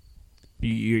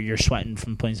 you're sweating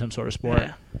from playing some sort of sport.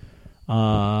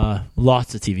 Yeah.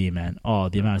 Lots of TV, man. Oh,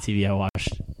 the amount of TV I watched.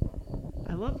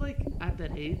 I love, like, at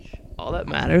that age, all that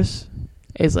matters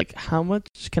is, like, how much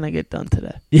can I get done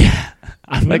today? Yeah.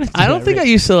 I don't think I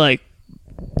used to, like,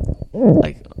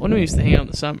 when we used to hang out in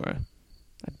the summer,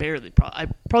 I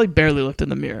probably barely looked in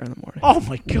the mirror in the morning. Oh,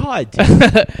 my God, dude.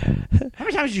 How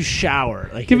many times do you shower?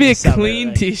 Like, Give in me the a summer, clean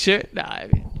like- T-shirt. Nah, I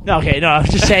mean... No, okay, no, I was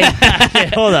just saying. Okay,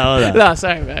 hold on. No,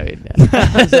 sorry, man. I mean,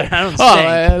 I don't oh,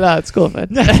 say. no, it's cool, man.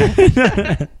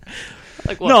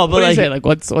 Like, what, No, but what do you like- say? Like,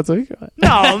 what's a week?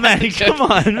 No, man, come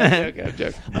on, man. Okay, I'm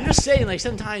joking. I'm just saying, like,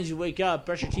 sometimes you wake up,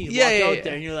 brush your teeth, Yeah, walk yeah, out yeah.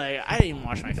 there, and you're like, I didn't even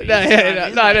wash my face. No, You know what I I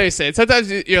mean? know what you're saying.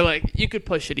 Sometimes you're like, you could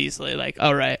push it easily. Like,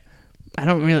 all right, I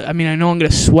know I'm going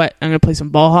to sweat. I'm going to play some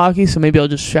ball hockey, so maybe I'll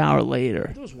just shower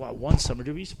later. There was one summer,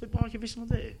 dude. We used to play ball hockey every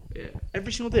single day. Yeah.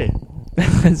 Every single day.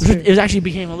 That's It was actually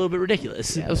became a little bit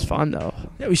ridiculous. Yeah, it was fun, though.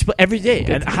 Yeah, we used to play every day.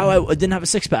 And how I didn't have a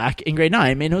 6-pack in grade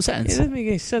 9 made no It sense. doesn't make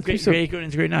any sense. Grade 8 going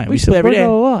into grade 9. We used to play every work out a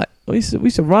day. lot. We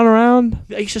used to run around.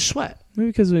 I used to sweat. Maybe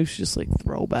because we used to just, like,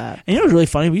 throw back. And you know what was really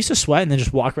funny? We used to sweat and then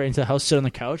just walk right into the house, sit on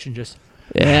the couch, and just...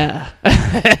 Yeah.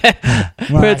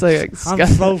 Where it's like, I'm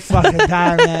so fucking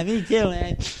tired, man. Me too,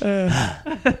 man.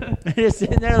 Just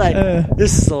sitting there like,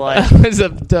 this is the life. It's a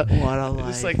What a life.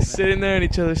 just like sitting there in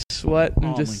each other's sweat and Oh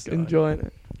my just God. enjoying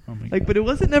it. Oh my Like, but it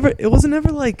wasn't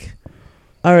never like,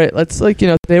 all right, let's like,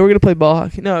 today we're gonna play ball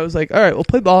hockey. No, it was like, all right, we'll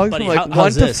play ball hockey Buddy, from like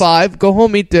how's 1 to this? 5. Go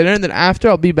home, eat dinner, and then after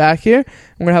I'll be back here.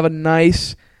 We're gonna have a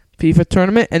nice FIFA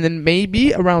tournament, and then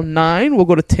maybe around 9 we'll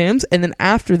go to Tim's, and then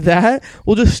after that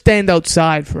we'll just stand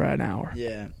outside for an hour.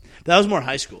 Yeah. That was more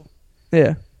high school.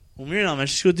 Yeah. When we were in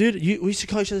elementary school, dude, we used to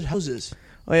call each other's houses.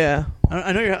 Oh yeah.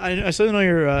 I know I still know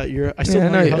your I still Yeah, I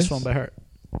know know your yours. house phone by heart.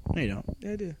 No, you don't.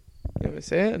 Yeah, I do. You want me to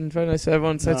say it in front of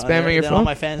everyone starts No, spamming your then all phone?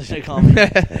 my fans are gonna call me.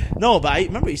 No, but I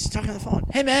remember we used to talk on the phone.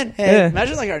 Hey man, hey. Yeah.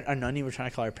 Imagine like our nunny were trying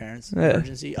to call our parents. Yeah.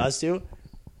 Emergency, us too.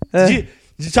 Did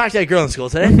you talk to that girl in school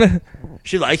today?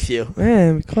 She likes you.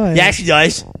 Man, be quiet. Yeah, she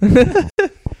does.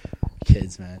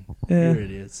 Kids, man. Yeah. You're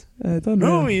idiots. I don't Remember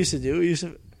know. what we used to do? We used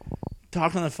to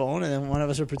talk on the phone, and then one of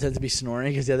us would pretend to be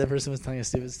snoring because the other person was telling a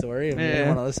stupid story, and we didn't Yeah.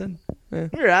 want to listen. Yeah.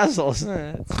 We were assholes.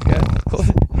 That's good. Cool.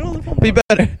 Put on the phone Be more.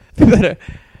 better. Be better.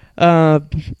 I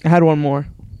had one more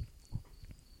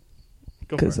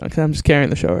Go for because it. I'm just carrying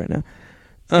the show right now.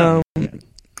 No.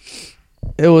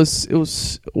 It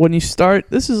was when you start.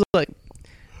 This is like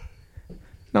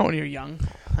not when you're young.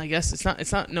 I guess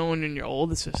it's not knowing when you're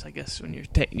old. It's just I guess when you're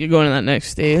going to that next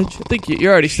stage. I think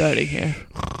you're already starting here.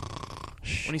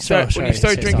 When you start Sorry,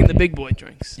 drinking the big boy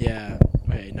drinks. Yeah.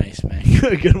 Hey, nice, man.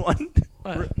 Good one.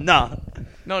 What? No.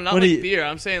 No, not What do like you- beer.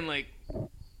 I'm saying like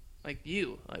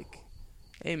you. Like,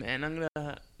 hey man, I'm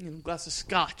gonna glass of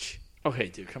scotch. Okay,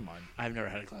 dude, come on. I've never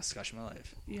had a glass of scotch in my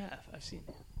life. Yeah, I've seen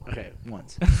it. Okay,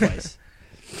 once, twice.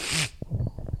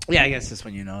 Yeah, I guess this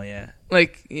one you know, yeah.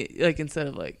 Like instead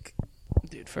of like,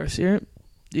 dude, first year,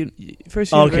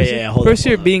 first Okay, year. university- yeah, hold first on,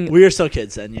 year hold on. being. We were still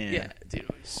kids then, yeah. Yeah, dude. it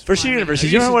was First year fun. university.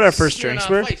 I Do you used remember to what our first swear drinks off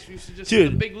were? ice. We used to just Dude,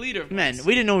 have a big liter. of Man, ice.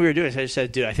 we didn't know what we were doing, so I just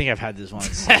said, dude, I think I've had this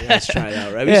once. So let's try it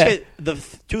out, right? We Yeah. just get the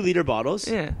 2-liter bottles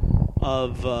Yeah.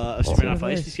 of Smirnoff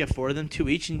Ice. You used to get 4 of them, 2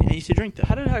 each, and you used to drink them.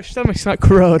 How did our stomachs not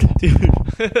corrode? Dude, do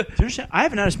you understand? I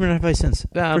haven't had a Smirnoff Ice since.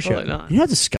 Nah, for probably sure. not. You know how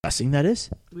disgusting that is?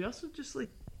 We also just like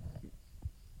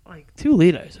 2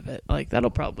 liters of it. Like that'll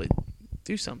probably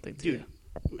do something to Dude.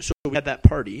 you. So we had that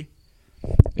party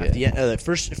Yeah. at the end, the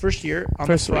first year on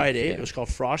First the week, Friday. yeah. It was called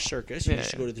Frost Circus. You Yeah,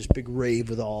 used to yeah. go to this big rave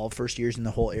with all first years in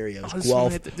the whole area. It was this one Guelph.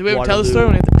 we had to- did we ever tell the Waterloo, story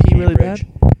when we had to pee really Cambridge.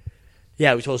 bad?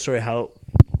 Yeah, we told the story how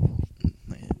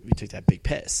we took that big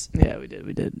piss. Yeah, we did.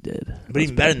 But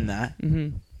even better than that,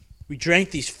 Mm-hmm. we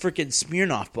drank these freaking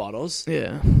Smirnoff bottles.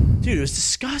 Yeah. Dude, it was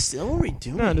disgusting. What were we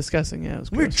doing? No, disgusting. Yeah, it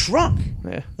was We were gross. drunk.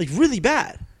 Yeah. Like, really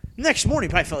bad. Next morning,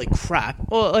 probably felt like crap.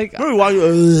 Well, like, Remember we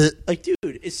walked, like, dude,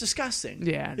 it's disgusting.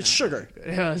 yeah, It's no. sugar.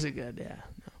 It wasn't good. Yeah.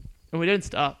 No. And we didn't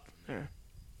stop. Yeah.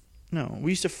 No,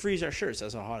 we used to freeze our shirts.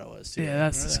 That's how hot it was, too. Yeah,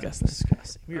 that's Remember that? disgusting.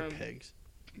 Disgusting. We were Um, pigs.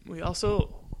 We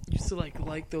also used to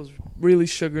like those really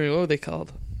sugary. What were they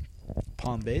called?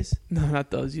 Palm Bays? No,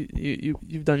 not those.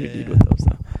 You've done your Yeah, deed yeah. with those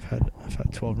though. I've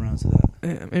had 12 rounds of that.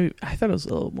 Yeah, maybe I thought it was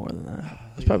a little more than that.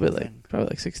 It's probably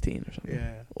like 16 or something.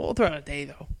 Yeah. Well, we'll throw it a day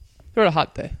though. Throw it a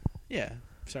hot day. Yeah.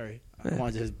 Sorry. Yeah. I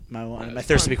wanted my It's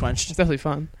thirst to fun. be quenched. It's definitely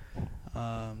fun.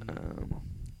 Um,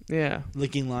 Yeah,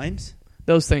 licking limes?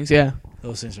 those things. Yeah.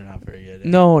 Those things are not very good.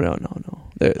 No.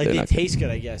 They're Like, they not taste good,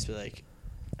 I guess, but, like,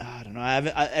 I don't know.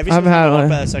 Every I've time had I walk one.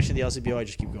 by that section of the LCBO, I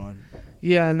just keep going.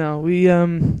 Yeah, no, we I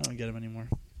don't get them anymore.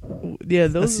 yeah,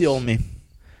 those. That's the old me.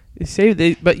 They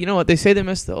say but you know what? They say they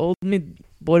miss the old me.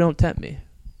 Boy, don't tempt me.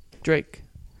 Drake.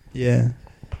 Yeah.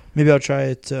 Maybe I'll try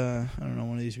it, I don't know,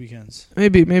 one of these weekends.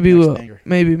 Maybe Next we'll. banger.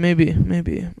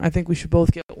 Maybe. I think we should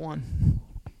both get one.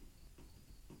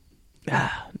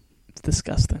 It's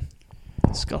disgusting.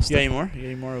 You Disgusting. got any more? You got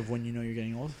any more of when you know you're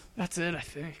getting old? That's it, I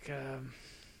think.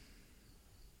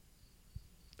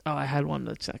 I had one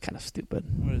that's kind of stupid.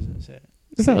 What does it say?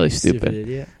 It's not really stupid.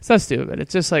 Idiot. It's not stupid.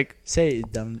 It's just like Say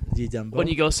it, dumb, you dumb when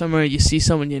you go somewhere, you see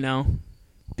someone you know,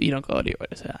 but you don't go out of your way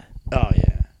to say hi. Oh,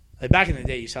 yeah. Like, back in the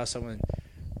day, you saw someone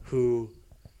who,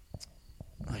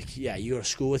 like, yeah, you go to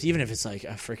school with, even if it's, like, a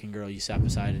freaking girl you sat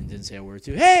beside and didn't say a word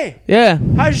to. Hey, Yeah.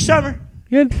 how's your summer?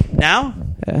 Good. Now,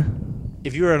 Yeah.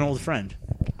 if you were an old friend,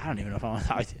 I don't even know if I want to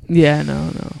talk to you. Yeah. No.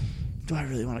 Do I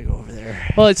really want to go over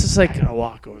there? Well, it's just I'm like going to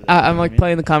walk over there. I'm you know what like I mean?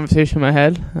 playing the conversation in my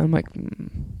head. I'm like,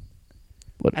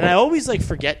 what? And I always, like,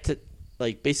 forget to,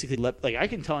 like, basically like, I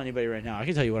can tell anybody right now. I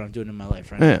can tell you what I'm doing in my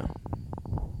life right now. Yeah.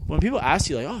 When people ask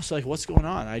you, like, oh, so, like, what's going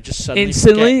on? I just suddenly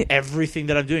Instantly- forget everything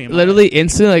that I'm doing. In my Literally life.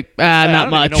 instantly, like, I not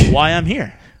don't much. even know why I'm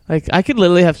here. Like, I could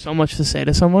literally have so much to say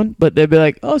to someone, but they'd be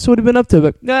like, oh, so what have you been up to?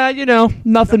 Like, nah,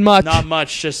 nothing much. Not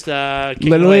much, just kicking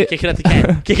Literally- away, kicking at the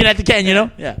can. Kicking at the can, you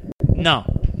know? Yeah. No.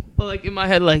 Well, like, in my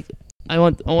head, like, I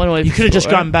went away. You from could have just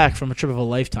school, right? gotten back from a trip of a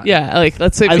lifetime. Yeah, like,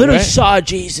 let's say I me, literally right? saw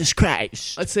Jesus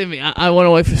Christ. Let's say me. I went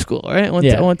away for school, right? I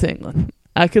went to England.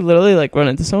 I could literally, like, run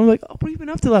into someone, like, oh, what have you been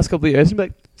up to the last couple of years? And be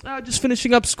like, just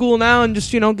finishing up school now and just,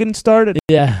 getting started.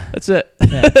 Yeah. That's it.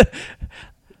 Yeah.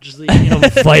 Just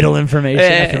vital information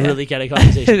that can really get a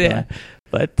conversation going. Yeah.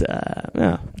 But,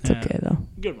 no, it's Yeah. okay, though.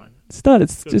 Good one. It's not.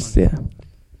 It's Good just, one.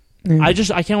 yeah.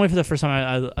 I can't wait for the first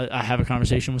time I have a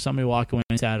conversation with somebody, walk away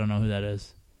and say, I don't know who that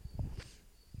is.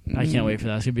 I can't wait for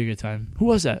that. It's going to be a good time. Who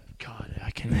was that? God,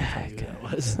 I can't even tell you who that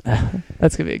was.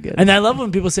 That's going to be good. And I love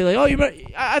when people say, like, oh,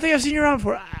 I think I've seen you around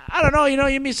before. I don't know.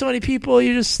 You meet so many people.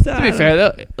 You just... To be fair,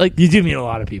 though, like, you do meet a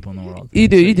lot of people in the world. you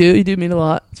do meet a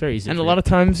lot. It's very easy. And a lot of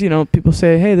times, people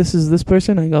say, hey, this is this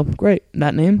person. I go, great.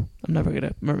 That name, I'm never going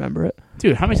to remember it.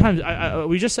 Dude, how many times...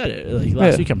 we just said it like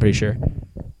last week, I'm pretty sure.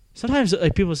 Sometimes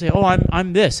like people say, oh,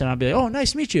 I'm this. And I'll be like, oh,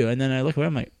 nice to meet you. And then I look away,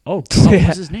 I'm like, oh, Yeah.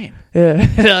 what's his name? Yeah.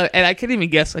 And I couldn't even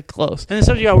guess, like, close. And then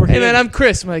sometimes you got working. Hey, man, I'm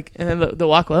Chris. I'm like, and then the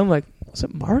walk away, I'm like, was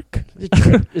it Mark?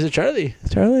 Is it Charlie?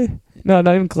 Charlie? No,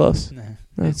 not even close. Nah.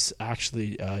 No. It's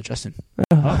actually Justin.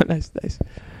 Oh, nice.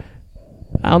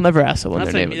 I'll never ask someone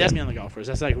That's their like name me. That's again. me on the golf course.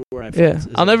 That's like where I'm Yeah,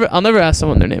 from. I'll never ask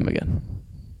someone their name again.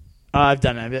 I've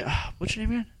done it. I'd be like, what's your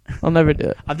name again? I'll never do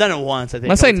it. I've done it once, I think.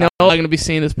 Unless I know I'm going to be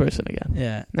seeing this person again.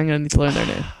 Yeah. I'm going to need to learn their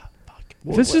name.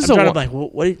 If this is I'm a drawing one- a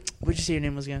blank. What did you say your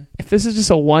name was again? If this is just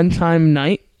a one-time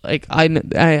night, like, I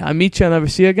meet you, I'll never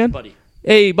see you again. Buddy.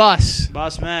 Hey, boss.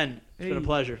 Boss man. It's been a Hey.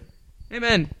 pleasure. Hey,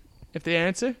 man. If they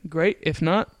answer, great. If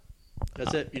not,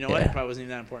 That's it. You know what? Yeah. It probably wasn't even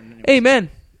that important anymore. hey, man.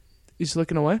 You just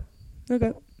looking away?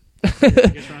 Okay. I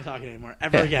guess we're not talking anymore.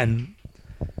 Ever Yeah. again.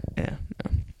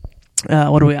 Yeah.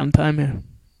 What are we on time here?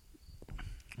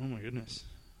 Oh, my goodness.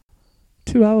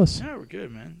 2 hours. Yeah, we're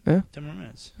good, man. Yeah? 10 more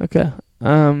minutes. Okay.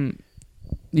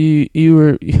 You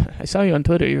were. I saw you on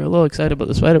Twitter. You were a little excited about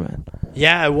the Spider-Man.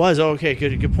 Yeah, I was. Oh, okay,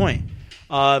 good point.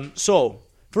 So,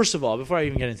 first of all, before I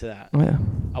even get into that, Oh yeah.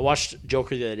 I watched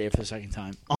Joker the other day for the second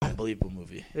time. Unbelievable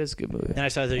movie. It's a good movie. Then I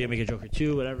saw they're gonna make a Joker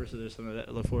 2, whatever. So there's something that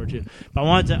I look forward to. But I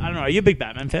wanted to. I don't know. Are you a big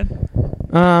Batman fan?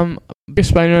 Big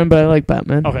Spider-Man, but I like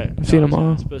Batman. Okay, I've seen them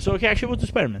all. So okay, actually, we'll do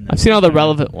Spider-Man. Then. I've seen all the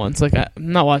relevant ones. Like I'm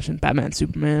not watching Batman,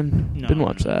 Superman. No, Didn't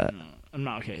watch that. No, I'm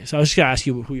not okay. So I was just gonna ask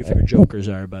you who your favorite Jokers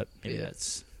are, but maybe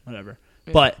that's whatever.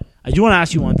 Yeah. But I do want to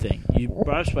ask you one thing. You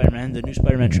brought up Spider-Man. The new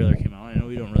Spider-Man trailer came out. I know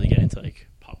we don't really get into like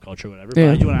pop culture or whatever, but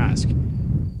I do want to ask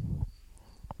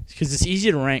because it's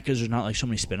easy to rank because there's not like so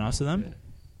many spin-offs of them.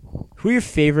 Yeah. Who are your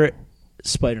favorite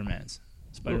Spider-Mans?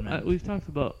 Spider-Man. We've talked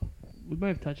about. We might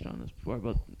have touched on this before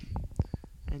about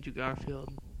Andrew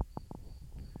Garfield,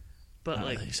 but I don't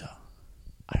like, think so.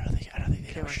 I don't think they my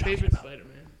ever favorite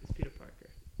Spider-Man is Peter Parker.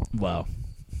 Wow.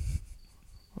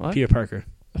 What? Peter Parker.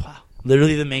 Wow.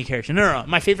 Literally the main character. No.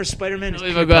 My favorite Spider-Man is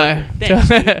Tobey Peter Maguire.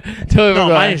 Parker. Thanks. Tobey No,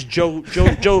 Maguire. mine is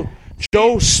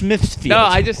Joe Smithfield. No,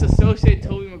 I just associate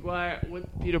Tobey Maguire with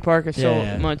Peter Parker so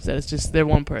Yeah. much that it's just they're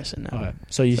one person now. Okay.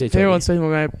 So you say Tobey. Everyone's Tobey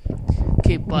Maguire.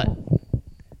 Okay, but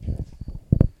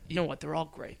you know what? They're all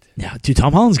great. Yeah, dude,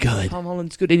 Tom Holland's good. Tom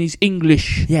Holland's good, and he's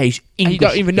English. Yeah, he's English. And you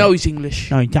don't even know he's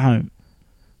English. No, you don't.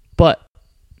 But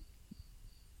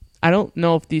I don't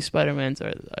know if these Spider-Mans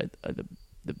are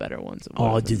the better ones.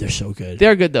 Oh, dude, they're so good.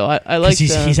 They're good though. I like.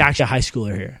 He's actually a high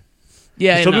schooler here.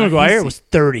 Yeah, Tobey Maguire was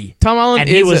 30. Tom Holland,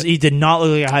 and he did not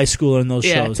look like a high schooler in those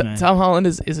shows, man. Tom Holland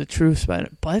is a true Spider,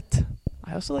 but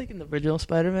I also like in the original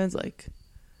Spider-Mans, like,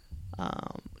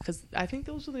 because I think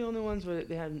those were the only ones where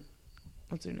they had,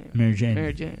 what's her name? Mary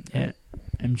Jane. Yeah.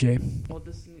 MJ. Well,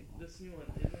 this new one,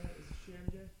 is she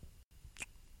MJ?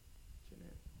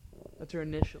 That's her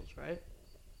initials, right?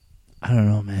 I don't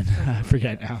know, man. I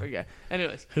forget now.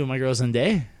 Anyways. Who, my girl's in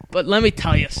day? But let me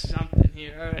tell you something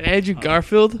here. All right, Andrew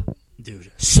Garfield.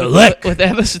 Dude. Select. With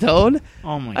Emma Stone.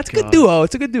 Oh, my God. That's a good duo.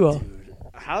 It's a good duo. Dude.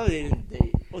 How they didn't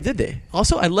date? Oh, did they?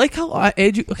 Also, I like how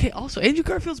Andrew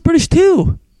Garfield's British,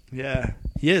 too. Yeah.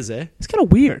 He is, eh? It's kind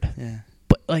of weird. Yeah.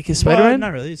 But, like, his Spider-Man?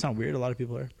 Not really. It's not weird. A lot of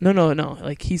people are. No.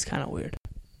 Like, he's kind of weird.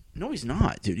 No, he's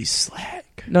not, dude. He's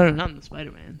slack. No, not in the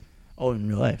Spider-Man. Oh, in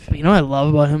real life. But you know what I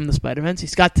love about him in the Spider-Mans?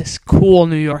 He's got this cool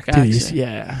New York accent.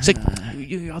 Yeah. It's like,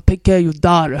 I'll take care of your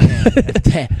daughter.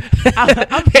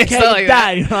 I'll take care of your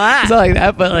dad. You know It's not like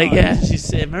that, but like, yeah. She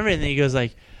said, remember, and then he goes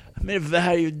like, I made a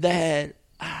vow to your dad.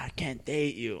 I can't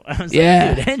date you. I was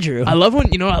like, dude, Andrew. I love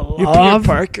when, you know what I love? You're Peter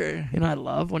Parker. You know what I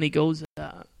love? When he goes,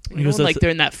 he goes like, they're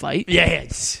in that fight. Yeah.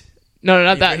 No,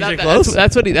 not that.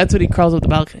 That's what he crawls up the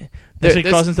balcony. So he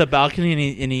crawls into the balcony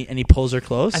and he pulls her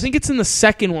close. I think it's in the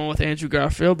second one with Andrew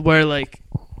Garfield where like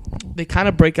they kind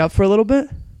of break up for a little bit.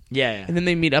 Yeah. And then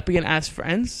they meet up again as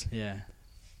friends. Yeah.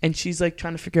 And she's like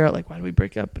trying to figure out like why do we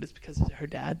break up? But it's because her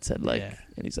dad said like,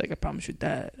 and he's like, I promise you,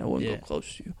 Dad, I wouldn't go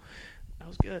close to you. That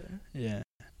was good. Huh? Yeah.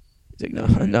 He's like,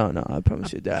 no, I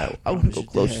promise you, Dad, I wouldn't go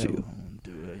close to you. I won't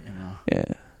do it, you know.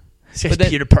 Yeah. But then,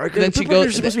 Peter Parker. Then she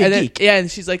goes, supposed to be a geek. Yeah,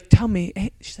 and she's like, "Tell me."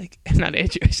 She's like, "Not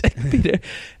Andrew." She's like, "Peter,"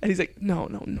 and he's like, "No,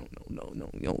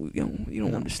 you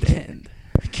don't understand.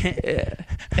 I can't. Yeah,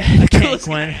 I can't,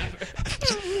 Gwen."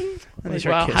 Like,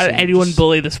 wow, how did anyone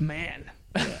bully this man?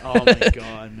 Yeah. Oh my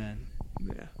God, man.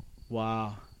 Yeah.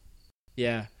 Wow.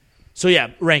 Yeah. So yeah,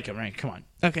 rank him. Come on.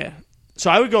 Okay.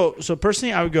 So I would go. So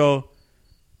personally, I would go.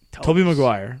 Tobey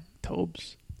Maguire.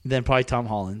 Tobes. Then probably Tom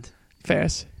Holland.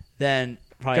 Ferris. Then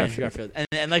probably Andrew Garfield.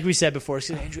 And like we said before,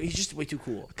 Andrew, he's just way too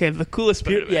cool. Okay, the coolest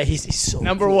Spider-Man. Yeah, he's so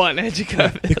number cool. one, Andrew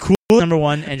Garfield. The cool number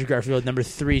one, Andrew Garfield. Number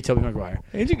three, Tobey Maguire.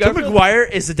 Tobey Maguire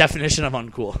is the definition of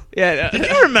uncool. Yeah. Did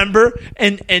you remember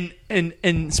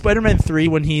in Spider-Man 3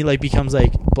 when he like becomes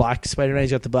like black Spider-Man?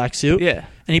 He's got the black suit. Yeah.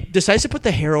 And he decides to put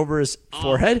the hair over his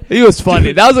forehead. He was funny.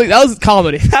 Dude, that was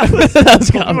comedy. That was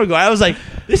Tobey Maguire. I was like,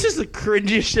 this is the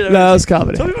cringiest shit I've ever seen. That was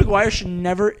comedy. Tobey Maguire should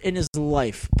never in his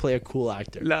life play a cool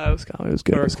actor. No, it was comedy. It was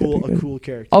good. Or a cool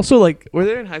character. Also, like, were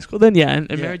they in high school then? Yeah,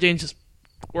 and Mary Jane's just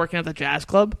working at the jazz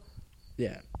club.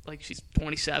 Yeah. Like, she's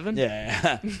 27.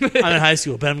 Yeah. I'm in high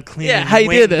school, but I'm cleaning. Yeah, how you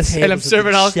do this? And I'm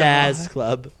serving alcohol. Jazz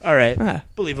club. All right.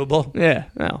 Believable. Yeah,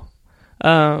 no.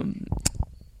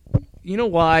 You know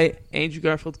why Andrew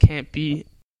Garfield can't be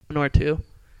 1 or 2?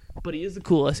 But he is the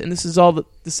coolest, and this is all the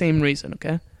same reason,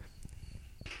 okay?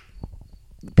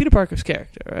 Peter Parker's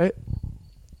character, right?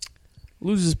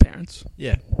 Loses his parents.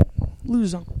 Yeah.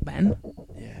 Loses Uncle Ben.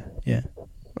 Yeah.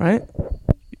 Right?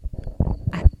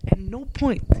 At no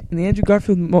point in the Andrew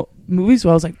Garfield movies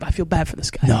where I was like, I feel bad for this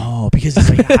guy. No, because it's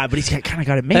like, but he's kind of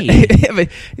got it made. Yeah, but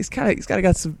he's kind of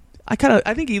got some.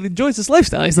 I think he enjoys this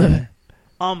lifestyle he's living.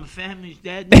 My family's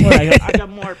dead. I got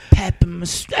more pep in my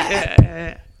step.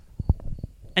 Yeah.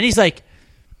 And he's like,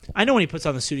 I know when he puts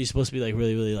on the suit, he's supposed to be like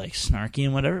really, really like snarky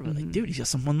and whatever. But like, dude, he's got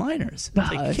some one-liners.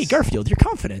 It's like, hey, Garfield, you're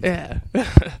confident. Yeah.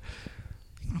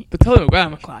 But Tobey Maguire,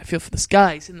 I'm like, I feel for this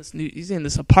guy. He's in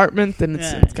this apartment, and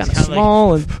it's kind of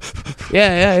small, and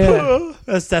yeah.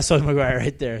 That's Tobey Maguire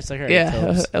right there. It's like, all right,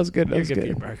 that was good. That was good.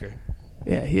 Peter Parker.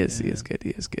 Yeah, he is. He is good.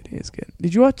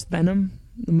 Did you watch Venom,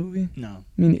 the movie? No,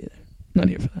 me neither. Not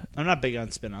here for that. I'm not big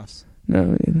on spin-offs. No,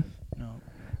 me neither.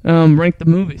 No. Rank the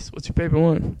movies. What's your favorite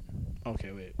one?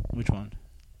 Okay, wait. Which one?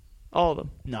 All of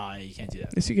them. No, you can't do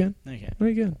that. Yes, you can. No, you can't. No,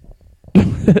 you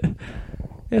can.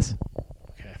 Yes.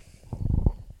 Okay.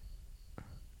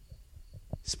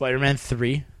 Spider-Man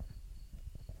 3.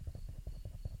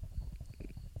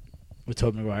 With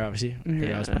Tobey Maguire, obviously.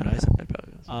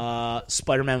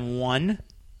 Spider-Man 1.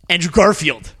 Andrew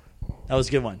Garfield. That was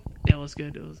a good one. It was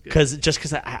good. Because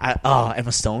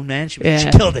Emma Stone, man, she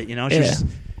killed it. You know,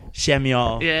 she had me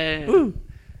all. Yeah. Woo.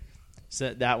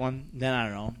 So that one. Then I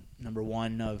don't know. Number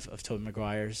 1 of Tobey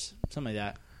Maguire's, something like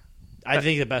that. I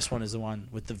think the best one is the one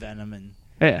with the Venom and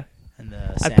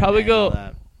the. I'd probably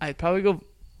go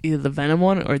either the Venom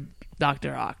one or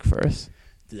Dr. Ock first.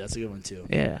 Dude, that's a good one too.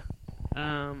 Yeah.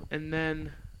 And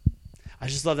then I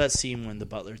just love that scene when the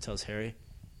butler tells Harry,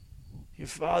 "Your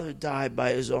father died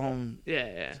by his own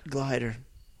glider.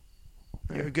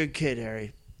 You're a good kid,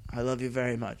 Harry. I love you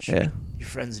very much. Yeah. Your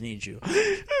friends need you."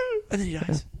 And then he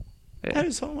dies. Yeah. That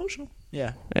was so emotional.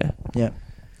 Yeah.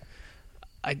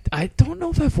 I don't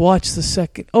know if I've watched the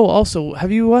second. Oh, also,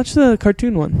 have you watched the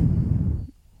cartoon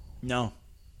one? No.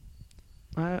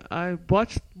 I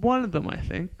watched one of them, I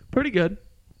think. Pretty good.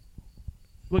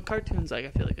 With cartoons, like, I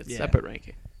feel like it's separate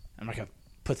ranking. I'm not going to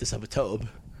put this up with Tobe.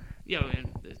 Yeah, I mean,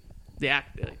 the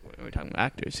actor, like, we're talking about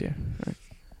actors here. Right?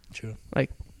 True.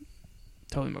 Like,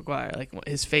 Tobey Maguire, like,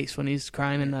 his face when he's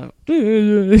crying in the...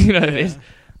 You know what I mean?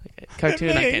 Like a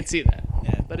cartoon, I can't see that.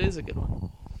 Yeah. But it is a good one.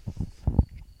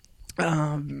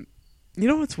 You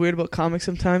know what's weird about comics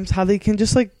sometimes? How they can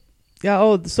just, like... the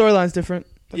storyline's different.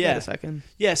 Wait a second.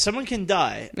 Yeah, someone can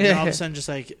die, and then all of a sudden just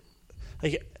like...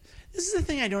 This is the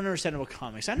thing I don't understand about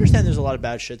comics. I understand there's a lot of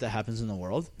bad shit that happens in the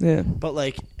world. Yeah. But,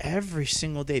 like, every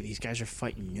single day, these guys are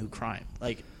fighting new crime.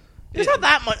 Like, there's not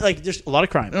that much. Like, there's a lot of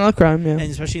crime. A lot of crime, yeah. And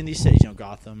especially in these cities,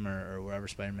 Gotham or wherever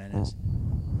Spider-Man is.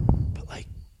 But, like,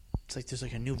 it's like there's,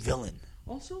 like, a new villain.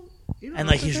 Also, and,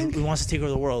 like, he wants to take over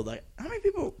the world. Like, how many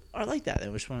people are like that?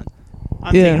 They just want to...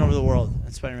 I'm taking over the world,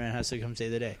 and Spider-Man has to come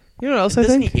save the day. You know what else I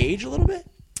think? Doesn't he age a little bit?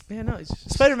 Yeah, no. It's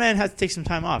just... Spider-Man had to take some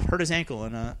time off. Hurt his ankle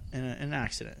in an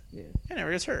accident. Yeah, he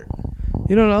never gets hurt.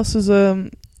 You know what else is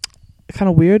kind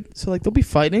of weird? So like they'll be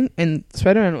fighting, and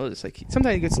Spider-Man will just like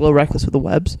sometimes he gets a little reckless with the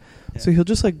webs. Yeah. So he'll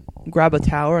just like grab a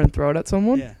tower and throw it at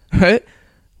someone. Yeah. Right.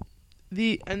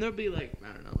 And they'll be like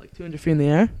I don't know, like 200 feet in the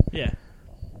air. Yeah.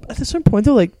 At a certain point,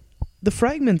 though, like the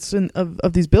fragments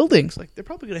of these buildings, like they're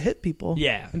probably gonna hit people.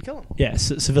 Yeah. And kill them. Yeah.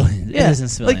 Civilians. Yeah. Innocent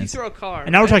civilians. Like you throw a car.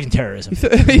 And now we're talking terrorism.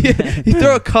 You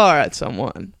throw a car at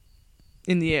someone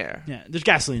in the air. Yeah. There's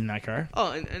gasoline in that car.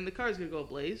 Oh, and the car's gonna go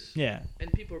ablaze. Yeah.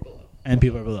 And people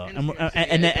are below.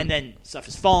 And then stuff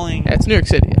is falling. Yeah, it's New York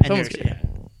City. And New York City. Yeah.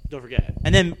 Don't forget.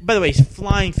 And then, by the way, he's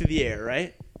flying through the air,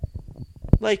 right?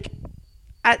 Like,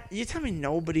 you tell me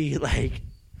nobody like.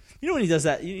 You know when he does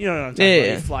that? You know what I'm talking about?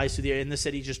 Yeah. He flies through the air in the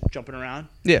city, just jumping around.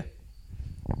 Yeah.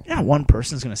 Yeah, one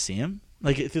person's gonna see him,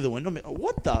 like through the window.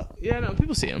 What the? Yeah, no,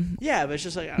 people see him. Yeah, but it's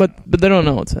just like. But they don't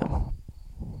know it's him. I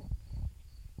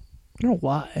don't know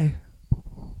why.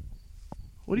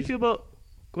 What do you feel about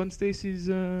Gwen Stacy's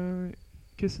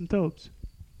kissing Tobes?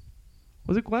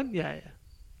 Was it Gwen? Yeah.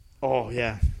 Oh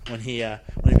yeah, when he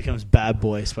becomes bad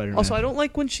boy Spider-Man. Also, I don't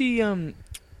like when she you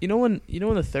know when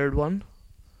the third one.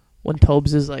 When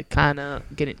Tobes is like kind of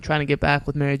trying to get back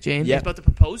with Mary Jane, he's about to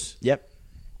propose. Yep.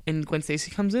 And Gwen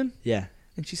Stacy comes in. Yeah.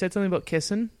 And she said something about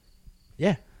kissing.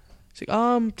 Yeah. She's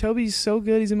like, Toby's so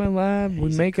good. He's in my lab.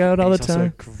 We make out all the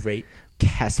time. Also a great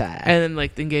kisser. And then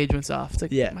like the engagement's off. It's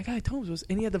like, my guy Tobes was,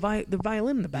 and he had the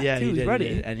violin in the back too. He was ready.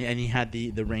 He did. And he had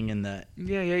the ring in the.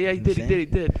 Yeah. He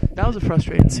did. That was a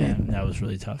frustrating scene. Yeah, that was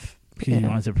really tough because he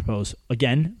wanted to propose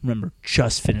again. Remember,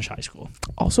 just finished high school.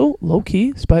 Also, low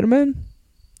key, Spider-Man.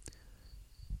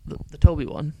 The Toby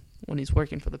one when he's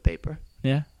working for the paper.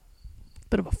 Yeah.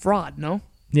 Bit of a fraud, no?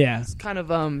 Yeah. It's kind of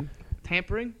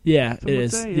tampering. Yeah, it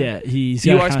is. Yeah.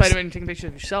 You are Spider-Man taking pictures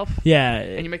of yourself. Yeah.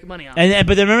 And you're making money on it. And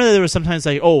but then remember there was sometimes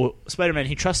like, oh, Spider-Man,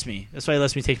 he trusts me. That's why he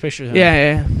lets me take pictures of him.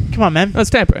 Yeah. Come on, man.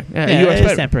 That's tampering. Yeah, you are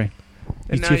Spider-Man. Tampering.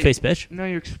 You two-faced bitch. Now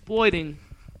you're exploiting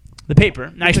the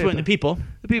paper. Now you're exploiting the people.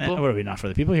 The people. What are we not for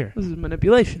the people here? This is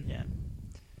manipulation. Yeah.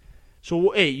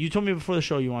 So, hey, you told me before the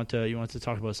show you want to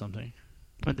talk about something.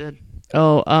 I did.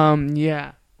 Oh,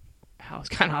 yeah. I was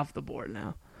kind of off the board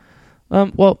now.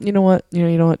 Well, you know what?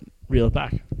 You know what? Reel it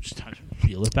back. Just time to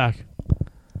reel it back.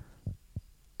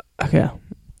 Okay.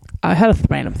 I had a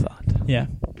random thought. Yeah.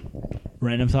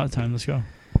 Random thought time. Let's go.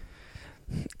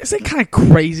 Isn't it kind of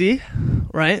crazy,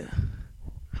 right?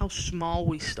 How small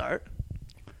we start,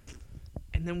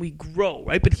 and then we grow,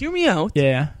 right? But hear me out.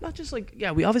 Yeah. Not just like,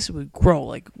 we obviously we grow,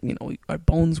 like, our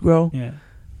bones grow. Yeah.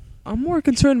 I'm more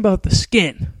concerned about the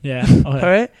skin. Yeah. Okay. All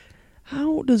right?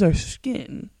 How does our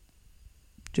skin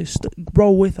just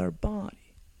grow with our body?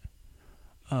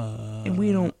 And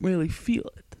we don't really feel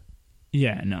it.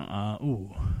 Yeah, no. Ooh.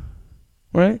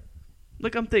 Right?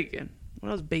 Like, I'm thinking, when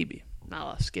I was a baby, not a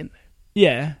lot of skin there.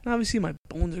 Yeah. Now, obviously, my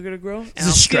bones are going to grow. Does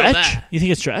it stretch? You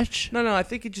think it stretch? No, I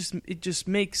think it just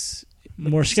makes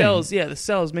More skin. cells. Yeah, the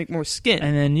cells make more skin.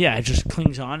 And then, it just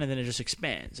clings on, and then it just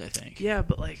expands, I think. Yeah,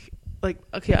 but like,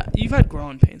 okay, you've had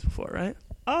growing pains before, right?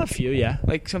 A few, yeah.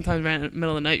 Like, sometimes right in the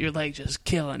middle of the night, your leg just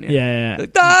killing you. Yeah.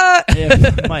 Like, ah!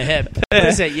 Yeah, my hip. What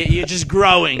is it? You're just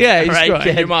growing. Yeah, you're right? growing.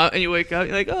 Yeah. Your mom, and you wake up,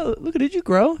 you're like, oh, look, did you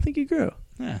grow? I think you grew.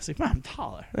 Yeah, it's like, man, I'm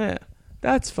taller. Yeah,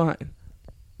 that's fine.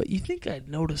 But you think I'd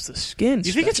notice the skin? Do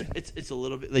you think it's a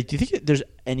little bit like? Do you think there's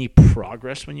any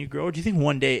progress when you grow? Or do you think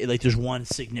one day, like, there's one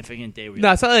significant day where you're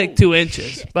No, it's not like 2 inches,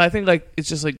 shit. but I think like it's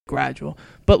just like gradual.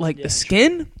 But like Yeah, the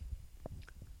skin,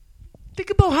 think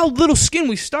about how little skin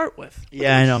we start with.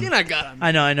 Yeah, I know. Skin I got on me.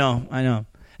 I know. Think You know about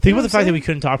the what I'm fact that saying? we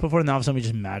couldn't talk before, and now all of a sudden we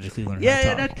just magically learn how to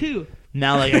talk. that too.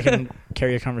 Now, like, I can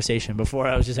carry a conversation. Before,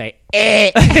 I was just like,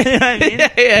 eh. You know what I mean?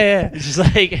 yeah. It's just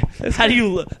like, how do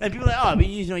you? And people are like, oh, but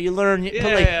you learn. But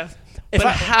like, if But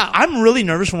how? I'm really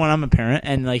nervous when I'm a parent,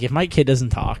 and like, if my kid doesn't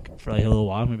talk for like a little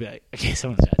while, I'm gonna be like, okay,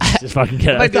 someone's got to just fucking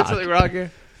get Am I out. doing something wrong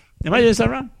here? Am I doing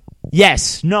something wrong?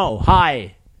 Yes. No.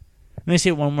 Hi. Let me say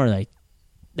it one more, like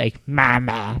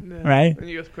mama, Yeah. right? And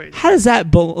you go crazy. How does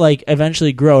that like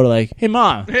eventually grow to like, hey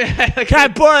mom, can I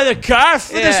borrow the car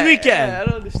for this weekend? Yeah, I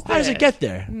don't understand. How does it get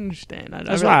there? I don't understand.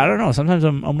 That's why I don't know. Sometimes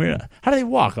I'm weird. How do they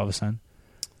walk all of a sudden?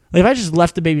 Like, if I just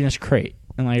left the baby in this crate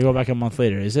and like go back a month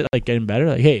later, is it like getting better?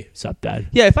 Like, hey, what's up, dad?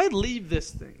 Yeah, if I leave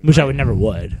this thing, Which I would never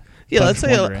would. yeah, So I'm let's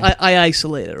just say wondering. I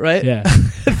isolate it, right? Yeah.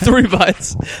 3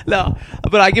 months. No,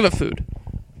 but I give it food.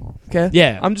 Okay.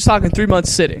 Yeah. I'm just talking 3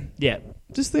 months sitting. Yeah.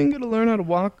 This thing gonna learn how to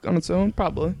walk on its own?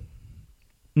 Probably.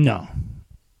 No.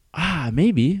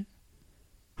 Maybe.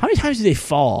 How many times do they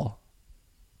fall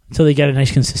until they get a nice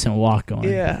consistent walk going?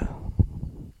 Yeah.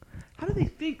 How do they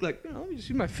think? Like, let me just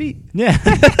use my feet. Yeah.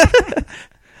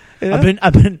 You know?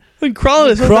 I've been crawling.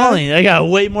 this whole time. crawling. I got a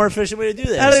way more efficient way to do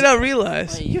this. How do they not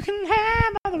realize? Like, you can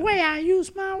have by the way I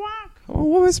use my walk. Oh,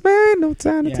 woman's man, no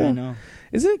time to Yeah, I tell. know.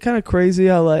 Isn't it kind of crazy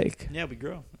how like Yeah, we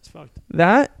grow. It's fucked.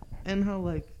 that and how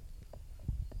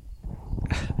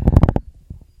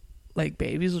like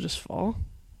babies will just fall?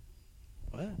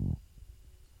 What?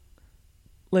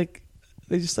 Like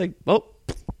they just like you know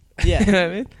Yeah. what I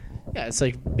mean? Yeah, it's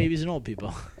like babies and old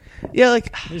people. Yeah,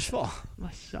 like They just fall.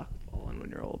 must suck falling when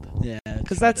you're old. Yeah.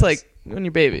 Because that's like when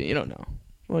you're baby, you don't know.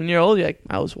 When you're old, you're like,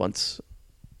 I was once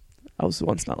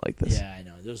not like this. Yeah, I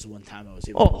know. There was one time I was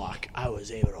able to walk. I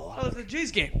was able to walk. Oh, it's the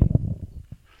Jays game.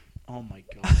 Oh my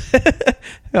god.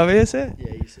 Oh, me to say it?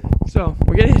 Yeah, you said. So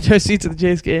we're getting into our seats at the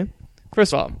Jays game.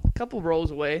 First of all, a couple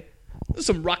rows away, there's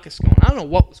some ruckus going. I don't know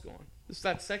what was going. It's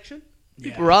that section.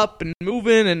 People were up and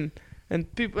moving and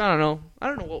people. I don't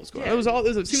know what was going on. Yeah. It was all.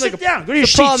 It seemed Sit like down. Go to your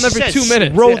a problem seat. every Sit. 2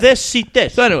 minutes. Row Yeah. this, seat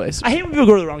this. So, anyways, I hate when people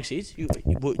go to the wrong seats. Did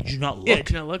you not look? yeah,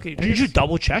 can I look at Did you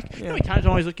double check? You know how many times I'm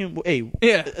always looking? Hey,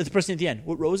 Yeah. the person at the end.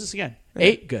 What row is this again? Yeah.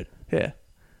 8? Good. Yeah.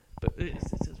 But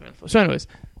it's right on the floor. So, anyways,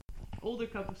 older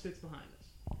couple sits behind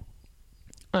us.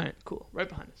 All right, cool. Right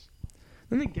behind us.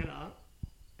 Then they get up,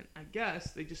 and I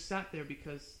guess they just sat there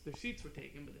because their seats were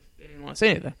taken, but they didn't want to say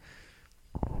anything.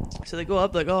 So they go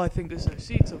up, like, oh, I think this is our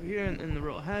seats over here in the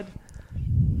row ahead.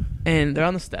 And they're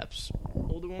on the steps.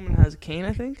 Older woman has a cane,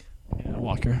 I think. Yeah,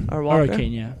 Walker. Or Walker. Or a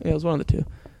cane, yeah. Yeah, it was one of the two.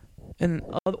 And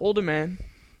the older man,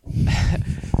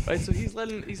 right? So he's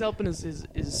helping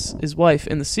his wife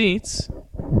in the seats,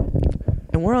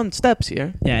 and we're on steps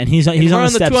here. Yeah, and he's on we're the on the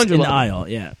steps 200 in the level. aisle.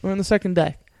 Yeah. We're on the second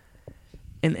deck,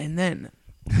 and then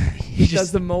he just-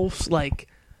 does the most like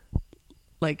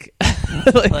Like,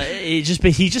 he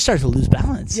just started to lose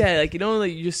balance. yeah, like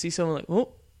like you just see someone like, oh,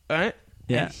 all right,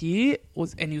 Yeah. And he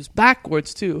was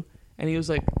backwards too, and he was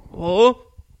like, oh,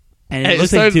 And And it it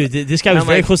looked like, started- dude, this guy and was I'm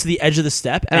very like- close to the edge of the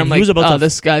step, And I'm he like, was about to.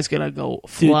 this guy's gonna go Dude,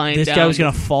 flying this down. guy was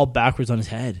gonna fall backwards on his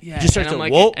head. Yeah, He just started and to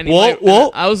I'm like, and he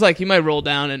might- I was like, he might roll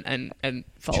down and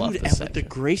fall off Dude, the and with the section.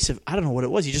 grace of I don't know what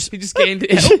it was. He just He just gained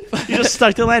he just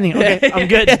stuck the landing. Okay, I'm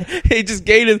good. He just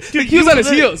gained it. Dude, he was on his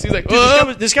literally- heels. He was like,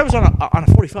 Dude, this guy was on a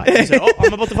 45. He said, "Oh,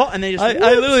 I'm about to fall," and then he just.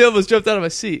 I literally almost jumped out of my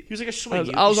seat. He was like a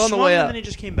swing. I was on the way up, out. and then he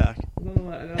just came back.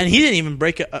 And he didn't even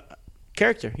break a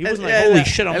character. He wasn't like, Yeah, "Holy yeah.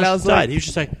 shit, I And I almost was like- died." He was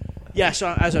just like, "Yeah." So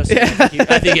as I was saying, I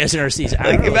think he has an RCs. I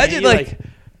don't Like, know, imagine, man. like,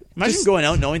 imagine just- going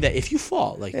out knowing that if you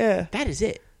fall, like Yeah. that is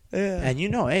it, Yeah. and you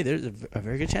know, hey, there's a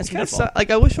very good chance you're gonna fall. Like,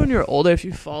 I wish when you're older, if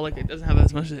you fall, like, it doesn't have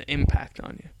as much of an impact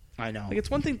on you. I know. Like, it's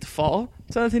one thing to fall.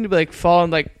 It's another thing to be like, fall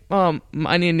and like,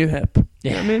 I need a new hip.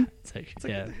 You know what I mean? It's like, It's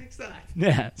like, yeah, what the heck's that?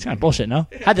 yeah, it's kind of bullshit. No,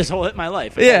 had this whole hit my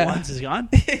life. Yeah. Once is gone.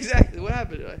 Exactly. What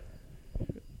happened to it?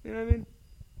 You know what I mean?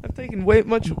 I've taken way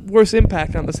much worse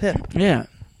impact on this hip. Yeah,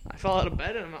 I fell out of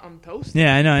bed and I'm toast.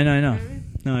 yeah, I know. You know what I mean?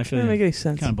 No, I feel Doesn't make you. any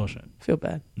sense. Kind of bullshit. I feel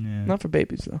bad. Yeah. Not for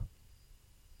babies though.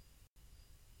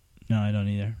 No, I don't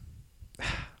either.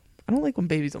 I don't like when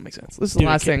babies don't make sense. This is the Dude,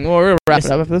 last okay. thing. Well, we're gonna wrap it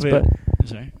Listen, up after this, wait. but I'm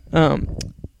sorry.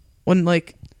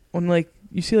 when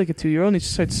you see like a 2-year-old and he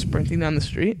just starts sprinting down the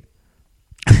street,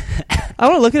 I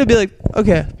want to look at it and be like,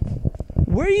 okay,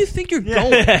 where do you think you're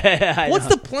going? What's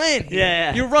the plan here?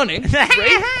 Yeah. You're running,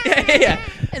 right? yeah.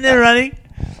 And then running.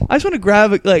 I just want to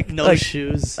grab it like No like,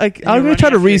 shoes. Like And I'm you're gonna try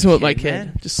to running after reason your with my kid.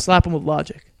 man. Just slap him with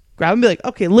logic. Grab him and be like,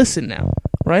 okay, listen now,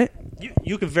 right?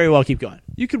 You could very well keep going.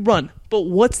 You could run, but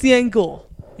what's the end goal?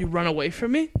 You run away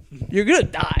from me, you're gonna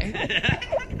die.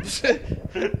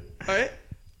 All right?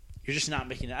 You're just not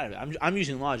making it out of it. I'm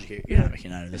using logic here. You're not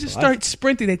making it out of They this. just alive. start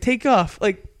sprinting. They take off.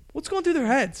 Like, what's going through their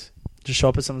heads? Just show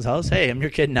up at someone's house. Hey, I'm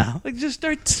your kid now. Like, just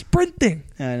start sprinting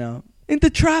Yeah, I know. into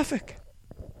traffic.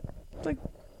 It's like,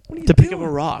 what are you To pick up doing?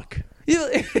 a rock.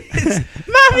 It's,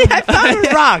 Mommy, I found a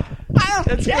rock. I don't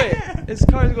that's care. great. His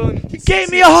car's going. You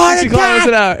gave me a heart 60 kilometers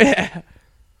an hour. Yeah.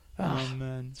 Oh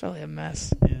man. It's probably a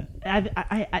mess. Yeah.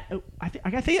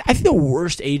 I think the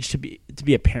worst age to be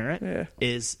a parent Yeah.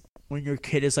 is when your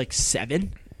kid is like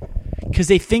 7, because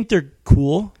they think they're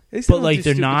cool, They still but do like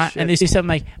they're stupid not, shit. and they say something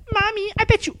like, "Mommy, I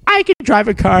bet you I could drive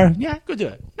a car." Yeah, go do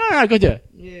it. No, go do it.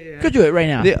 Yeah. Go do it right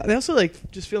now. They also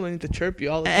like just feel the need to chirp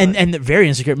you all the time. And they're very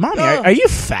insecure. Mommy, Oh. are you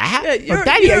fat? yeah, Or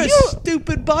Daddy, you're are a you?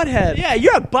 stupid butthead. Yeah,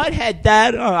 you're a butthead,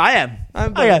 Dad. Oh, I am.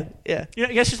 I'm Oh, yeah. butthead. Yeah. You know,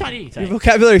 I guess just not eating Your tonight.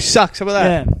 vocabulary sucks. How about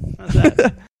that? Yeah, how's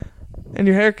that? And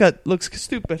your haircut looks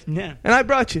stupid. Yeah. And I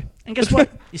brought you. And guess what?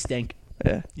 You stink.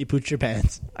 Yeah. You pooped your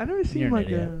pants. I've never You're seen an like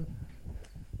idiot.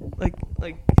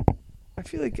 like I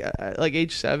feel like like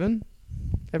age 7,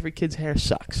 every kid's hair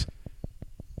sucks.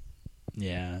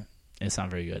 Yeah, it's not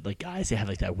very good. Like guys, they have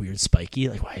like that weird spiky.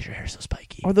 Like, why is your hair so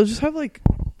spiky? Or they'll just have like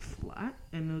flat,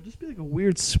 and it'll just be like a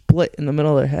weird split in the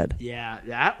middle of their head. Yeah,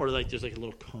 that or like there's like a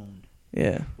little cone.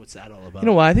 Yeah. What's that all about? You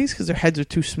know why? I think it's because their heads are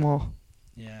too small.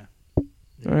 Yeah. All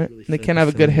right. They can't have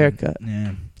a good haircut.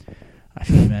 Yeah. I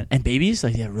feel that. And babies,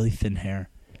 like, they have really thin hair.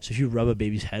 So if you rub a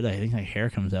baby's head, I think like hair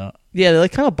comes out. Yeah, they're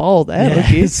like kind of bald. Yeah,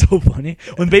 it's so funny.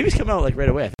 When babies come out like right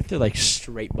away, I think they're like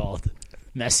straight bald.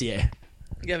 Messier.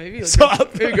 Yeah, maybe So-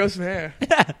 maybe grow some hair.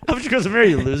 Yeah. How much goes to marry,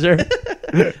 you loser?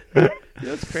 You know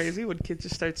what's crazy? When kids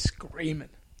just start screaming.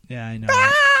 Yeah, I know.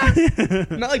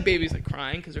 Not like babies like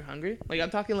crying because they're hungry. Like I'm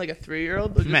talking like a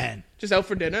 3-year-old. Man. Just out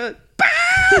for dinner.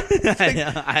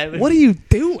 I know. What are you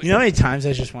doing? You know how many times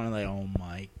I just want to like, oh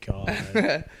my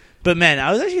god. But man,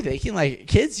 I was actually thinking like,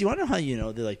 kids, you want to know how you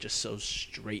know they're like just so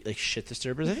straight like shit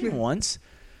disturbers? I think once,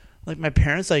 like my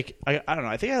parents like I don't know.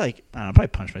 I think I probably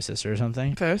punched my sister or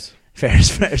something. Ferris.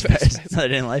 Ferris. Another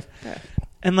day in life. Yeah.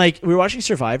 And like we were watching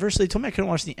Survivor, so they told me I couldn't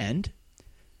watch the end,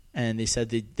 and they said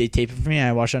they taped it for me. And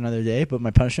I watched it another day, but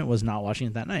my punishment was not watching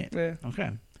it that night. Yeah. Okay.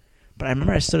 But I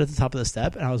remember I stood at the top of the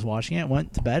step and I was watching it,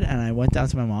 went to bed, and I went down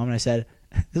to my mom and I said,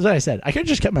 "This is what I said. I could have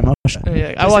just kept my mouth shut."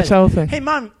 Yeah, I watched said, the whole thing. "Hey,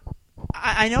 Mom,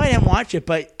 I know I didn't watch it,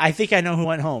 but I think I know who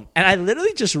went home." And I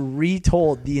literally just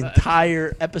retold the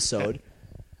entire episode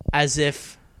as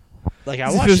if, like, I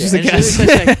As if it watched was it. just a And she guess. was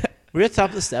like, "Were you at the top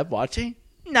of the step watching?"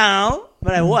 No,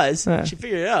 but I was. Yeah. She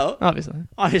figured it out. Obviously.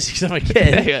 Obviously, because I'm a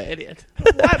kid. Yeah, idiot.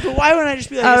 But why wouldn't I just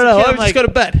be like, I don't as a know. kid, Why I'm don't we just go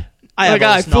to bed? I have Like,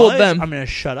 all I this fooled knowledge. them. I'm going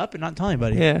to shut up and not tell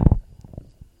anybody. Yeah.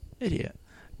 Idiot.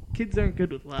 Kids aren't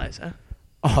good with lies, huh?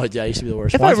 Oh, yeah, I used to be the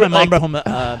worst. If Once I my mom like- brought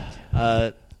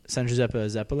home San Giuseppe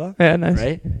Zeppola, Yeah, nice.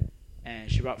 right? And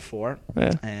she brought 4,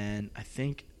 Yeah. and I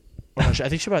think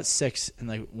she brought 6, and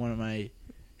like one of my,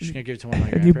 she's gonna give it to one of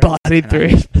my And you grandparents, bodied and I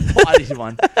 3. just bodied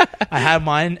one. I had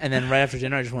mine, and then right after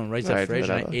dinner, I just went right to the Right, fridge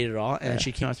and I whatever. ate it all. And then Yeah.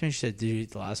 she came up to me and she said, "Did you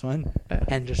eat the last one?" Yeah.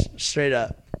 And just straight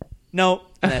up, no.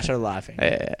 And I started laughing.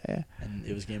 Yeah. And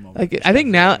it was game over. Like I think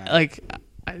now, like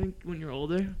I think when you're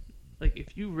older, like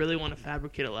if you really want to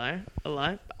fabricate a lie,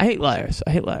 I hate liars.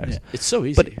 Yeah, it's so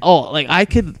easy. But like I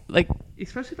could like,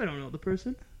 especially if I don't know the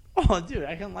person. Oh, dude,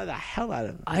 I can lie the hell out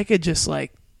of him. I could just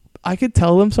like, I could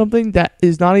tell them something that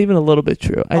is not even a little bit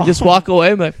true, and just walk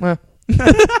away. I'm like,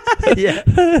 yeah.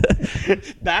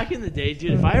 Back in the day,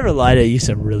 dude, if I ever lied, I used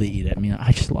to really eat it. I mean,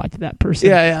 I just lied to that person.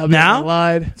 Yeah. Now I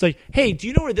lied. it's like, hey, do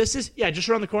you know where this is? Yeah, just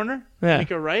around the corner. Yeah.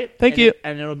 Make a right. Thank you.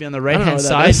 And it'll be on the I right don't know hand where that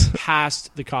side, is.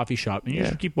 past the coffee shop, and you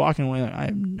just keep walking away. Like, I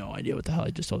have no idea what the hell I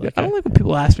just told that guy. I don't like when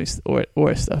people ask me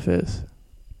where stuff is.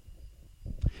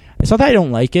 It's not that I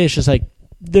don't like it. It's just like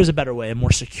there's a better way, a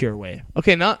more secure way.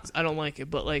 Okay, not I don't like it,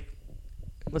 but like,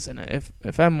 listen,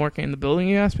 if I'm working in the building,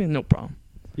 you ask me, no problem.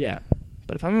 Yeah.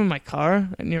 But if I'm in my car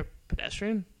and you're a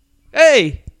pedestrian,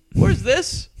 hey, where's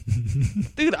this?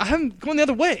 Dude, I'm going the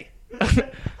other way.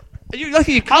 You're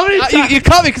lucky you caught me. You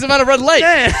caught me because I'm at a red light.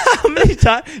 Man, how many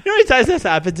times? You know how many times that's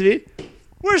happened to me?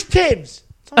 Where's Tim's?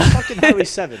 It's on fucking Highway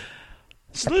 7.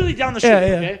 It's literally down the street. Yeah.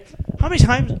 Okay. How many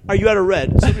times are you at a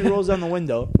red? Somebody rolls down the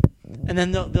window, and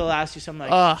then they'll ask you something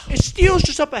like, "Is Steele's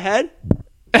just up ahead?"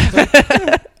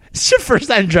 It's your first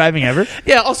time driving ever.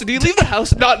 Yeah. Also, do you leave the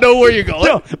house and not know where you're going?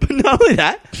 No, but not only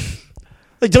that.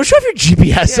 Like, don't you have your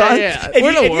GPS on? Yeah.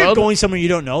 If you're going somewhere you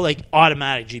don't know, like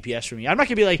automatic GPS for me. I'm not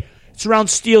gonna be like, it's around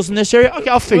Steele's in this area. Okay,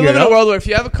 I'll figure it out. We live in a world where if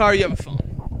you have a car, you have a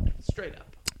phone. Straight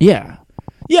up.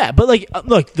 Yeah, but like,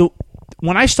 look,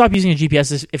 when I stop using a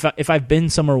GPS is if I've been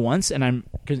somewhere once and I'm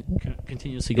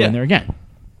continuously going there again.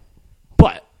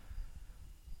 But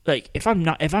like, if I'm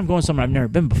going somewhere I've never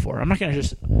been before, I'm not gonna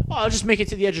just I'll just make it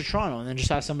to the edge of Toronto and then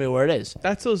just ask somebody where it is.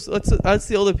 That's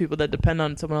the older people that depend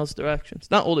on someone else's directions.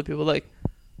 Not older people, like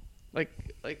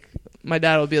my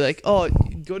dad will be like, oh,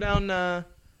 go down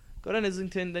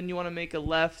Islington, then you want to make a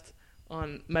left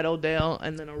on Meadowdale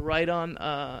and then a right on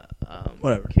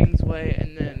Whatever. Kingsway,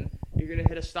 and then you're gonna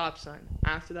hit a stop sign.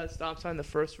 After that stop sign, the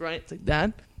first right. It's like,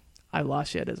 Dad, I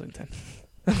lost you at Islington.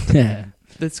 Yeah,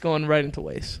 That's going right into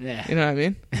waste. Yeah. You know what I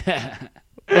mean?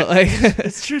 But like,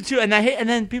 it's true too. And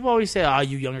then people always say, "Oh,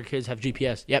 you younger kids have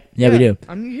GPS." Yep, yeah, we do.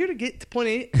 I'm here to get to point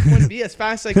A to point B as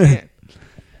fast as I can.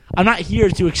 I'm not here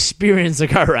to experience a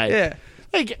car ride. Yeah.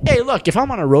 Like, hey, look, if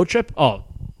I'm on a road trip,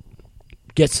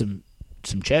 get some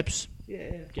chips.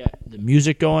 Yeah. Get the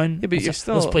music going. Yeah, but let's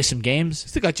you're play some games.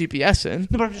 Still got GPS in. No,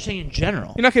 but I'm just saying in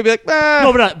general. You're not gonna be like,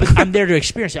 No, but I'm there to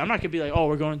experience it. I'm not gonna be like, oh,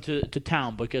 we're going to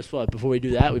town, but guess what? Before we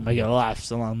do that, we might get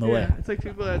laughs along the way. It's like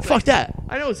people that Fuck that.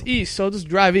 I know it's east, so I'll just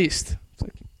drive east. It's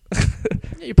like,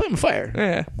 Yeah, you're playing with fire.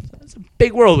 yeah, It's a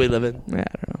big world we live in. I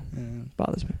don't know. It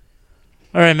bothers me.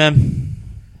 All right, man.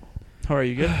 How are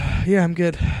you? Good? Yeah, I'm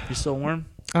good. You still warm?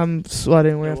 I'm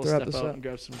sweating. We Yeah, have to we'll wrap step this out up. and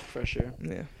grab some fresh air.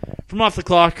 Yeah. From Off the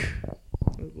Clock,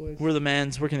 Boys. we're the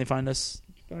mans. Where can they find us?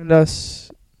 Find us.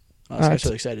 I was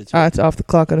actually excited too. It's Off the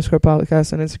Clock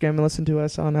 _podcast on Instagram, and listen to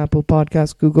us on Apple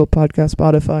Podcasts, Google Podcasts,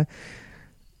 Spotify,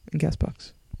 and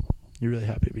Castbox. You're really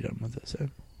happy to be done with this, eh?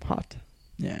 Hot.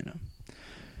 Yeah, I know.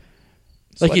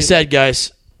 Like you said,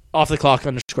 guys, Off the Clock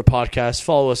 _podcast.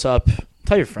 Follow us up.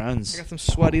 Tell your friends. I got some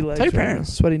sweaty legs. Tell your right now.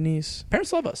 parents. Sweaty knees.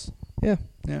 Parents love us. Yeah.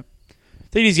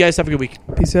 Take it easy, guys. Have a good week.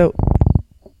 Peace out.